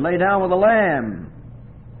lion would lay down with the lamb.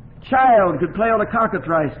 Child could play on a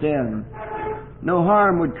cockatrice den. No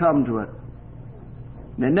harm would come to it.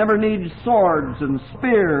 They never need swords and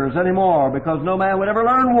spears anymore, because no man would ever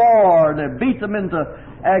learn war. They beat them into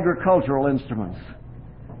agricultural instruments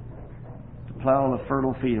to plow the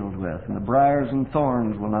fertile field with, and the briars and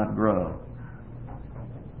thorns will not grow.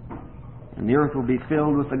 And the earth will be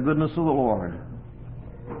filled with the goodness of the Lord.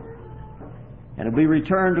 And it will be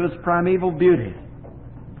returned to its primeval beauty.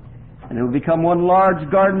 And it will become one large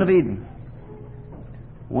Garden of Eden.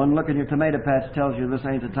 One look at your tomato patch tells you this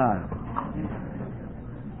ain't the time.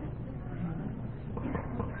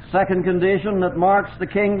 Second condition that marks the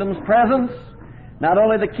kingdom's presence, not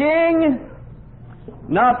only the king,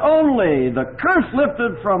 not only the curse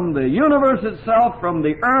lifted from the universe itself, from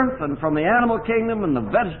the earth and from the animal kingdom and the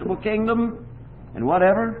vegetable kingdom and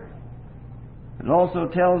whatever, it also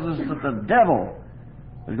tells us that the devil,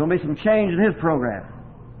 there's going to be some change in his program.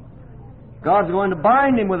 God's going to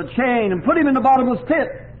bind him with a chain and put him in the bottomless pit.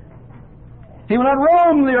 He will not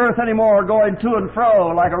roam the earth anymore, going to and fro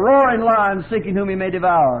like a roaring lion seeking whom he may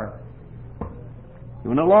devour. He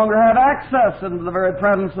will no longer have access into the very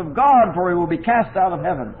presence of God, for he will be cast out of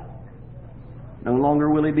heaven. No longer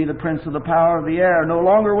will he be the prince of the power of the air. No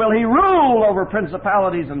longer will he rule over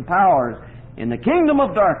principalities and powers in the kingdom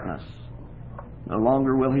of darkness. No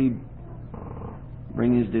longer will he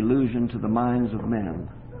bring his delusion to the minds of men.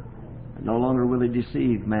 And no longer will he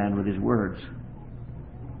deceive man with his words.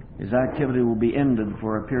 His activity will be ended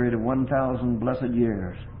for a period of 1,000 blessed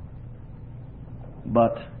years.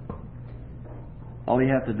 But all you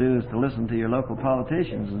have to do is to listen to your local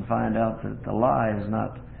politicians and find out that the lie has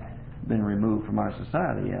not been removed from our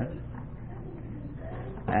society yet.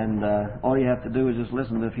 And all you have to do is just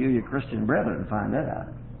listen to a few of your Christian brethren and find that out.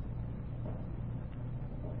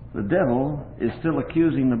 The devil is still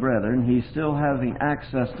accusing the brethren. He's still having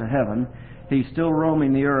access to heaven. He's still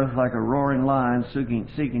roaming the earth like a roaring lion,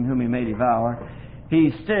 seeking whom he may devour.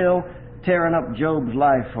 He's still tearing up Job's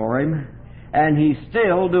life for him. And he's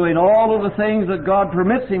still doing all of the things that God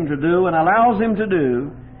permits him to do and allows him to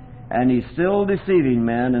do. And he's still deceiving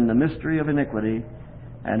men in the mystery of iniquity.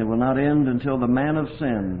 And it will not end until the man of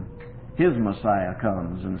sin, his Messiah,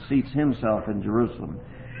 comes and seats himself in Jerusalem.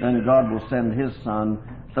 Then God will send his Son,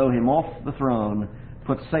 throw him off the throne,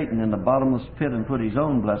 put Satan in the bottomless pit, and put his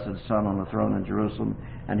own blessed Son on the throne in Jerusalem,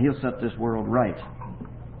 and he'll set this world right.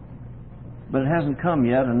 But it hasn't come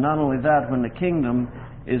yet, and not only that, when the kingdom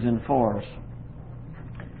is in force,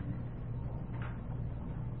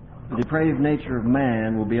 the depraved nature of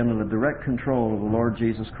man will be under the direct control of the Lord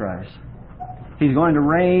Jesus Christ. He's going to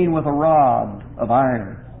reign with a rod of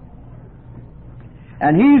iron.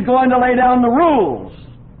 And he's going to lay down the rules.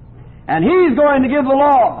 And he's going to give the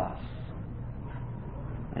laws.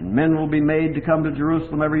 And men will be made to come to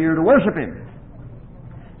Jerusalem every year to worship him.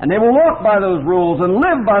 And they will walk by those rules and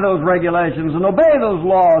live by those regulations and obey those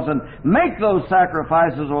laws and make those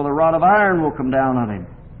sacrifices, or the rod of iron will come down on him.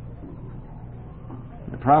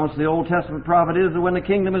 The promise of the Old Testament prophet is that when the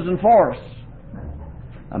kingdom is in force,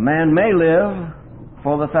 a man may live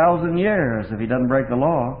for 1,000 years if he doesn't break the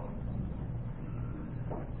law,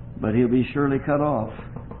 but he'll be surely cut off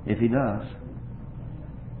if he does.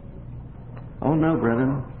 Oh no,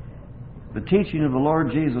 brethren. The teaching of the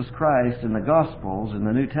Lord Jesus Christ in the Gospels in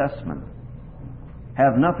the New Testament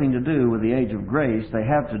have nothing to do with the age of grace. They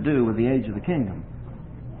have to do with the age of the kingdom.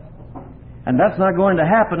 And that's not going to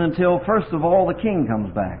happen until, first of all, the King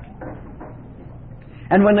comes back.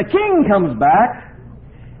 And when the King comes back,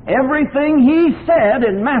 everything He said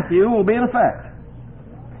in Matthew will be in effect.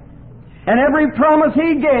 And every promise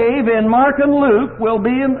He gave in Mark and Luke will be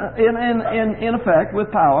in effect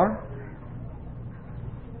with power.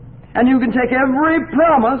 And you can take every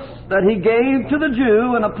promise that He gave to the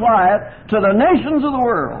Jew and apply it to the nations of the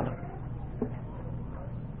world.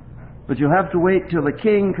 But you have to wait till the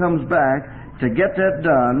King comes back to get that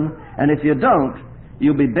done. And if you don't,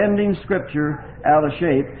 you'll be bending Scripture out of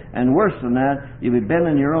shape. And worse than that, you'll be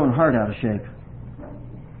bending your own heart out of shape.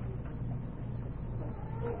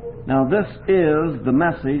 Now this is the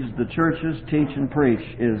message the churches teach and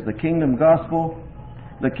preach, is the kingdom gospel,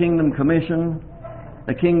 the kingdom commission,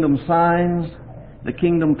 the kingdom signs, the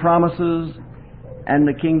kingdom promises, and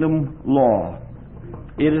the kingdom law.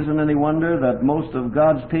 It isn't any wonder that most of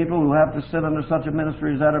God's people who have to sit under such a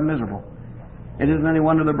ministry as that are miserable. It isn't any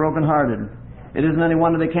wonder they're brokenhearted. It isn't any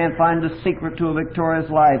wonder they can't find the secret to a victorious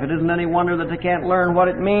life. It isn't any wonder that they can't learn what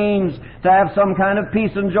it means to have some kind of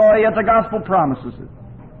peace and joy, yet the gospel promises it.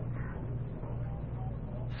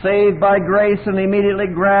 Saved by grace and immediately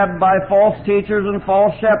grabbed by false teachers and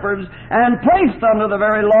false shepherds and placed under the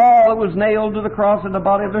very law that was nailed to the cross in the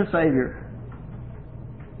body of their Savior.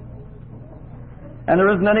 And there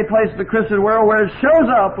isn't any place in the Christian world where it shows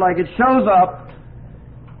up like it shows up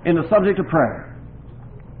in the subject of prayer.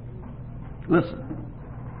 Listen,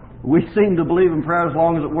 we seem to believe in prayer as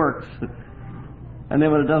long as it works. And then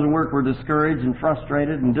when it doesn't work, we're discouraged and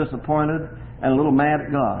frustrated and disappointed and a little mad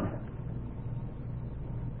at God.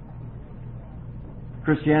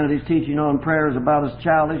 Christianity's teaching on prayer is about as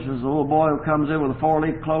childish as a little boy who comes in with a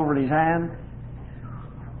 4-leaf clover in his hand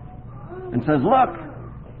and says, "Look,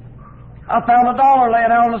 I found $1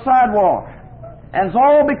 laying out on the sidewalk. And it's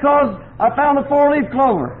all because I found a 4-leaf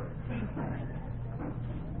clover."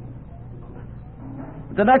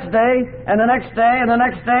 The next day, and the next day, and the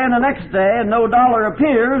next day, and the next day, and no dollar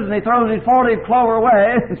appears, and he throws his 4-leaf clover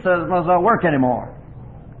away and says, "Must not work anymore."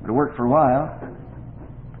 It'll work for a while.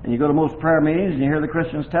 And you go to most prayer meetings and you hear the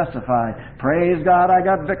Christians testify, "Praise God, I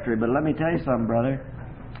got victory." But let me tell you something, brother.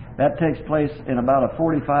 That takes place in about a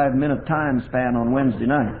 45-minute time span on Wednesday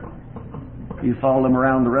night. You follow them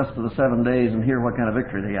around the rest of the 7 days and hear what kind of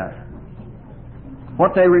victory they got.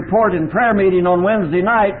 What they report in prayer meeting on Wednesday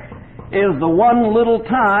night is the one little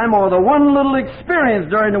time or the one little experience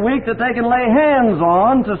during the week that they can lay hands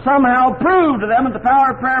on to somehow prove to them that the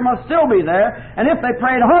power of prayer must still be there. And if they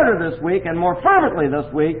prayed harder this week and more fervently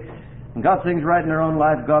this week and got things right in their own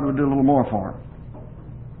life, God would do a little more for them.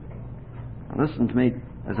 Now listen to me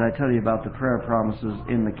as I tell you about the prayer promises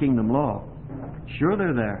in the kingdom law. Sure,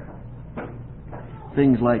 they're there.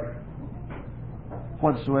 Things like,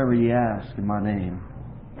 "Whatsoever ye ask in my name."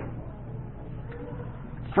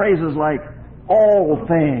 Phrases like "all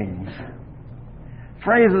things."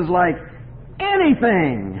 Phrases like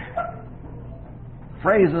 "anything."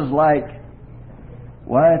 Phrases like,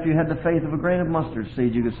 "Why, if you had the faith of a grain of mustard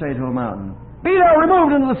seed, you could say to a mountain, 'Be thou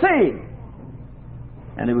removed into the sea,'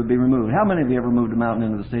 and it would be removed." How many of you ever moved a mountain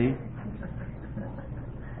into the sea?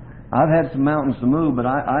 I've had some mountains to move, but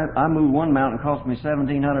I moved one mountain. It cost me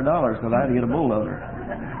 $1,700 because I had to get a bulldozer.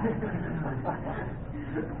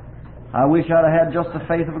 I wish I'd have had just the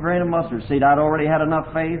faith of a grain of mustard seed. I'd already had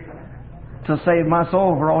enough faith to save my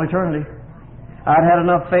soul for all eternity. I'd had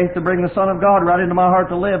enough faith to bring the Son of God right into my heart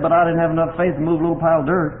to live, but I didn't have enough faith to move a little pile of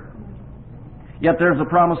dirt. Yet there's a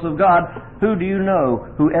promise of God. Who do you know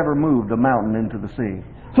who ever moved a mountain into the sea?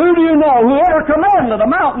 Who do you know who ever commanded a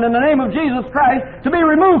mountain in the name of Jesus Christ to be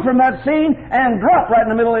removed from that scene and dropped right in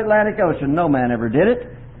the middle of the Atlantic Ocean? No man ever did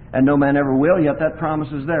it, and no man ever will, yet that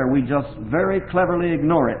promise is there. We just very cleverly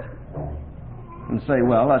ignore it and say,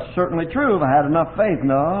 "Well, that's certainly true if I had enough faith."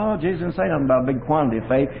 No, Jesus didn't say nothing about a big quantity of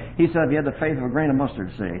faith. He said if you had the faith of a grain of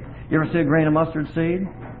mustard seed. You ever see a grain of mustard seed?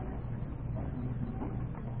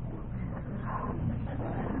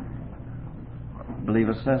 Believe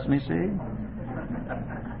a sesame seed?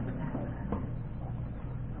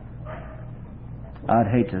 I'd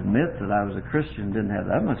hate to admit that I was a Christian and didn't have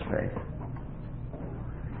that much faith.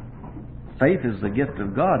 Faith is the gift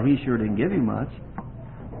of God. He sure didn't give you much.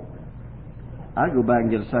 I'd go back and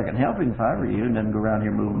get a second helping if I were you and didn't go around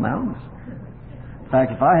here moving mountains. In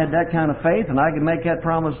fact, if I had that kind of faith and I could make that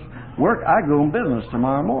promise work, I'd go in business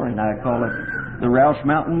tomorrow morning. I'd call it the Roush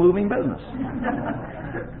Mountain Moving Business.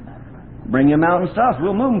 Bring your mountains to us,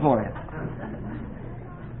 we'll move them for you.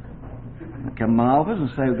 come to my office and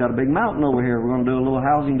say, we've got a big mountain over here. We're going to do a little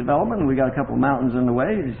housing development, and we got a couple of mountains in the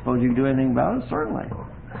way. Do you suppose you can do anything about it? Certainly.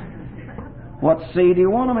 What sea do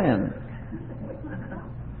you want them in?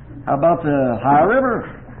 How about the high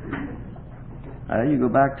river? You go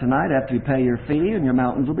back tonight after you pay your fee, and your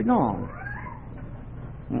mountains will be gone.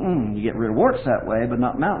 You get rid of warts that way, but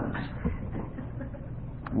not mountains.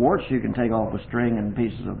 Warts you can take off with string and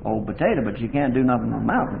pieces of old potato, but you can't do nothing with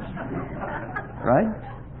mountains. Right?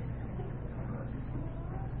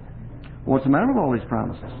 What's the matter with all these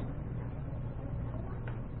promises?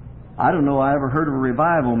 I don't know I ever heard of a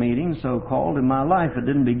revival meeting, so-called, in my life that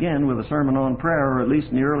didn't begin with a sermon on prayer, or at least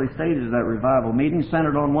in the early stages of that revival meeting,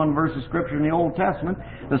 centered on one verse of Scripture in the Old Testament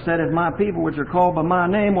that said, if my people which are called by my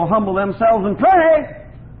name will humble themselves and pray,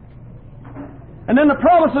 and then the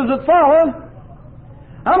promises that follow,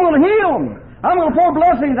 I'm going to heal them. I'm going to pour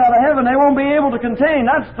blessings out of heaven they won't be able to contain.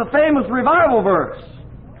 That's the famous revival verse.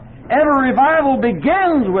 Every revival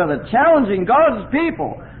begins with it, challenging God's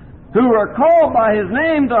people who are called by His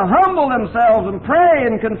name to humble themselves and pray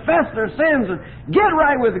and confess their sins and get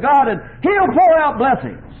right with God, and He'll pour out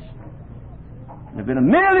blessings. There have been 1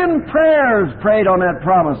 million prayers prayed on that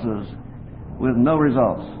promises with no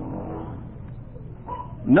results.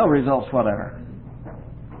 No results whatever.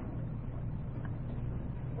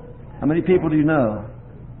 How many people do you know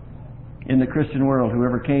in the Christian world who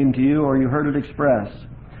ever came to you or you heard it expressed?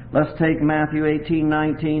 Let's take Matthew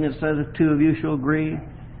 18:19. It says, if two of you shall agree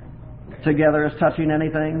together as touching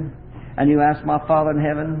anything, and you ask my Father in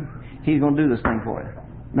heaven, He's going to do this thing for you.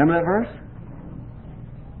 Remember that verse?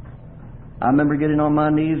 I remember getting on my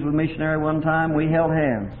knees with a missionary one time. We held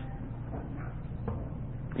hands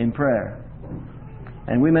in prayer,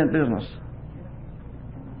 and we meant business.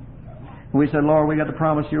 We said, Lord, we got to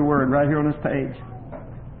promise your word right here on this page.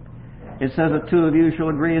 It says that two of you shall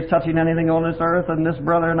agree as touching anything on this earth, and this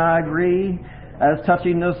brother and I agree as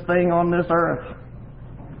touching this thing on this earth.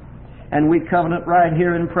 And we covenant right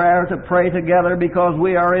here in prayer to pray together because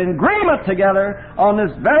we are in agreement together on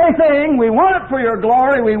this very thing. We want it for your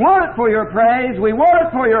glory. We want it for your praise. We want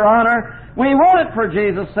it for your honor. We want it for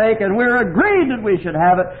Jesus' sake, and we're agreed that we should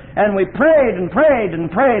have it. And we prayed and prayed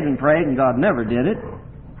and prayed and prayed, and God never did it.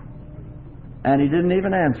 And He didn't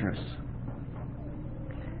even answer us.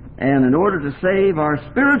 And in order to save our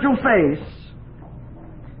spiritual face,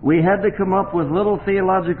 we had to come up with little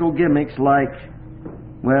theological gimmicks like,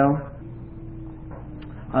 well,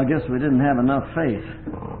 I guess we didn't have enough faith.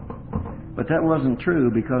 But that wasn't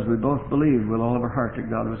true because we both believed with all of our heart that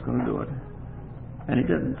God was going to do it. And He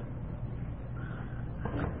didn't.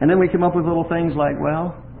 And then we came up with little things like,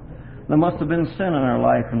 well, there must have been sin in our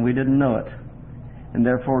life and we didn't know it. And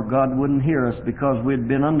therefore God wouldn't hear us because we'd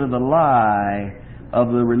been under the lie of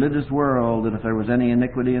the religious world that if there was any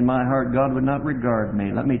iniquity in my heart, God would not regard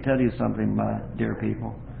me. Let me tell you something, my dear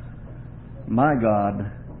people. My God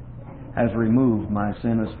has removed my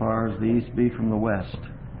sin as far as the east be from the west.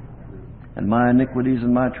 And my iniquities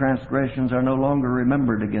and my transgressions are no longer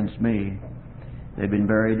remembered against me. They've been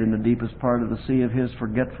buried in the deepest part of the sea of His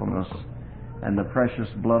forgetfulness. And the precious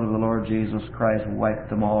blood of the Lord Jesus Christ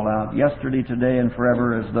wiped them all out, yesterday, today, and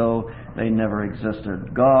forever, as though they never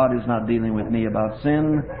existed. God is not dealing with me about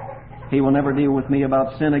sin. He will never deal with me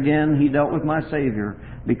about sin again. He dealt with my Savior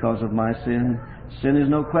because of my sin. Sin is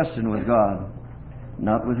no question with God,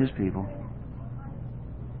 not with His people.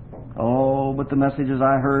 Oh, but the messages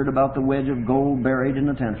I heard about the wedge of gold buried in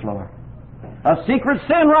the 10th floor. A secret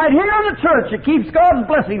sin right here in the church that keeps God's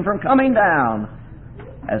blessing from coming down.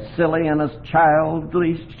 As silly and as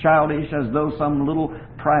childish as though some little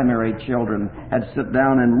primary children had sit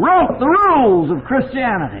down and wrote the rules of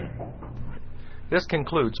Christianity. This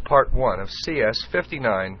concludes Part 1 of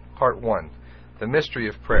CS-59, Part 1, The Mystery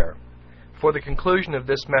of Prayer. For the conclusion of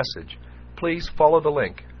this message, please follow the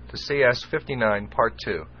link to CS-59, Part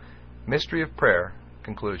 2, Mystery of Prayer,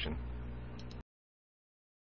 Conclusion.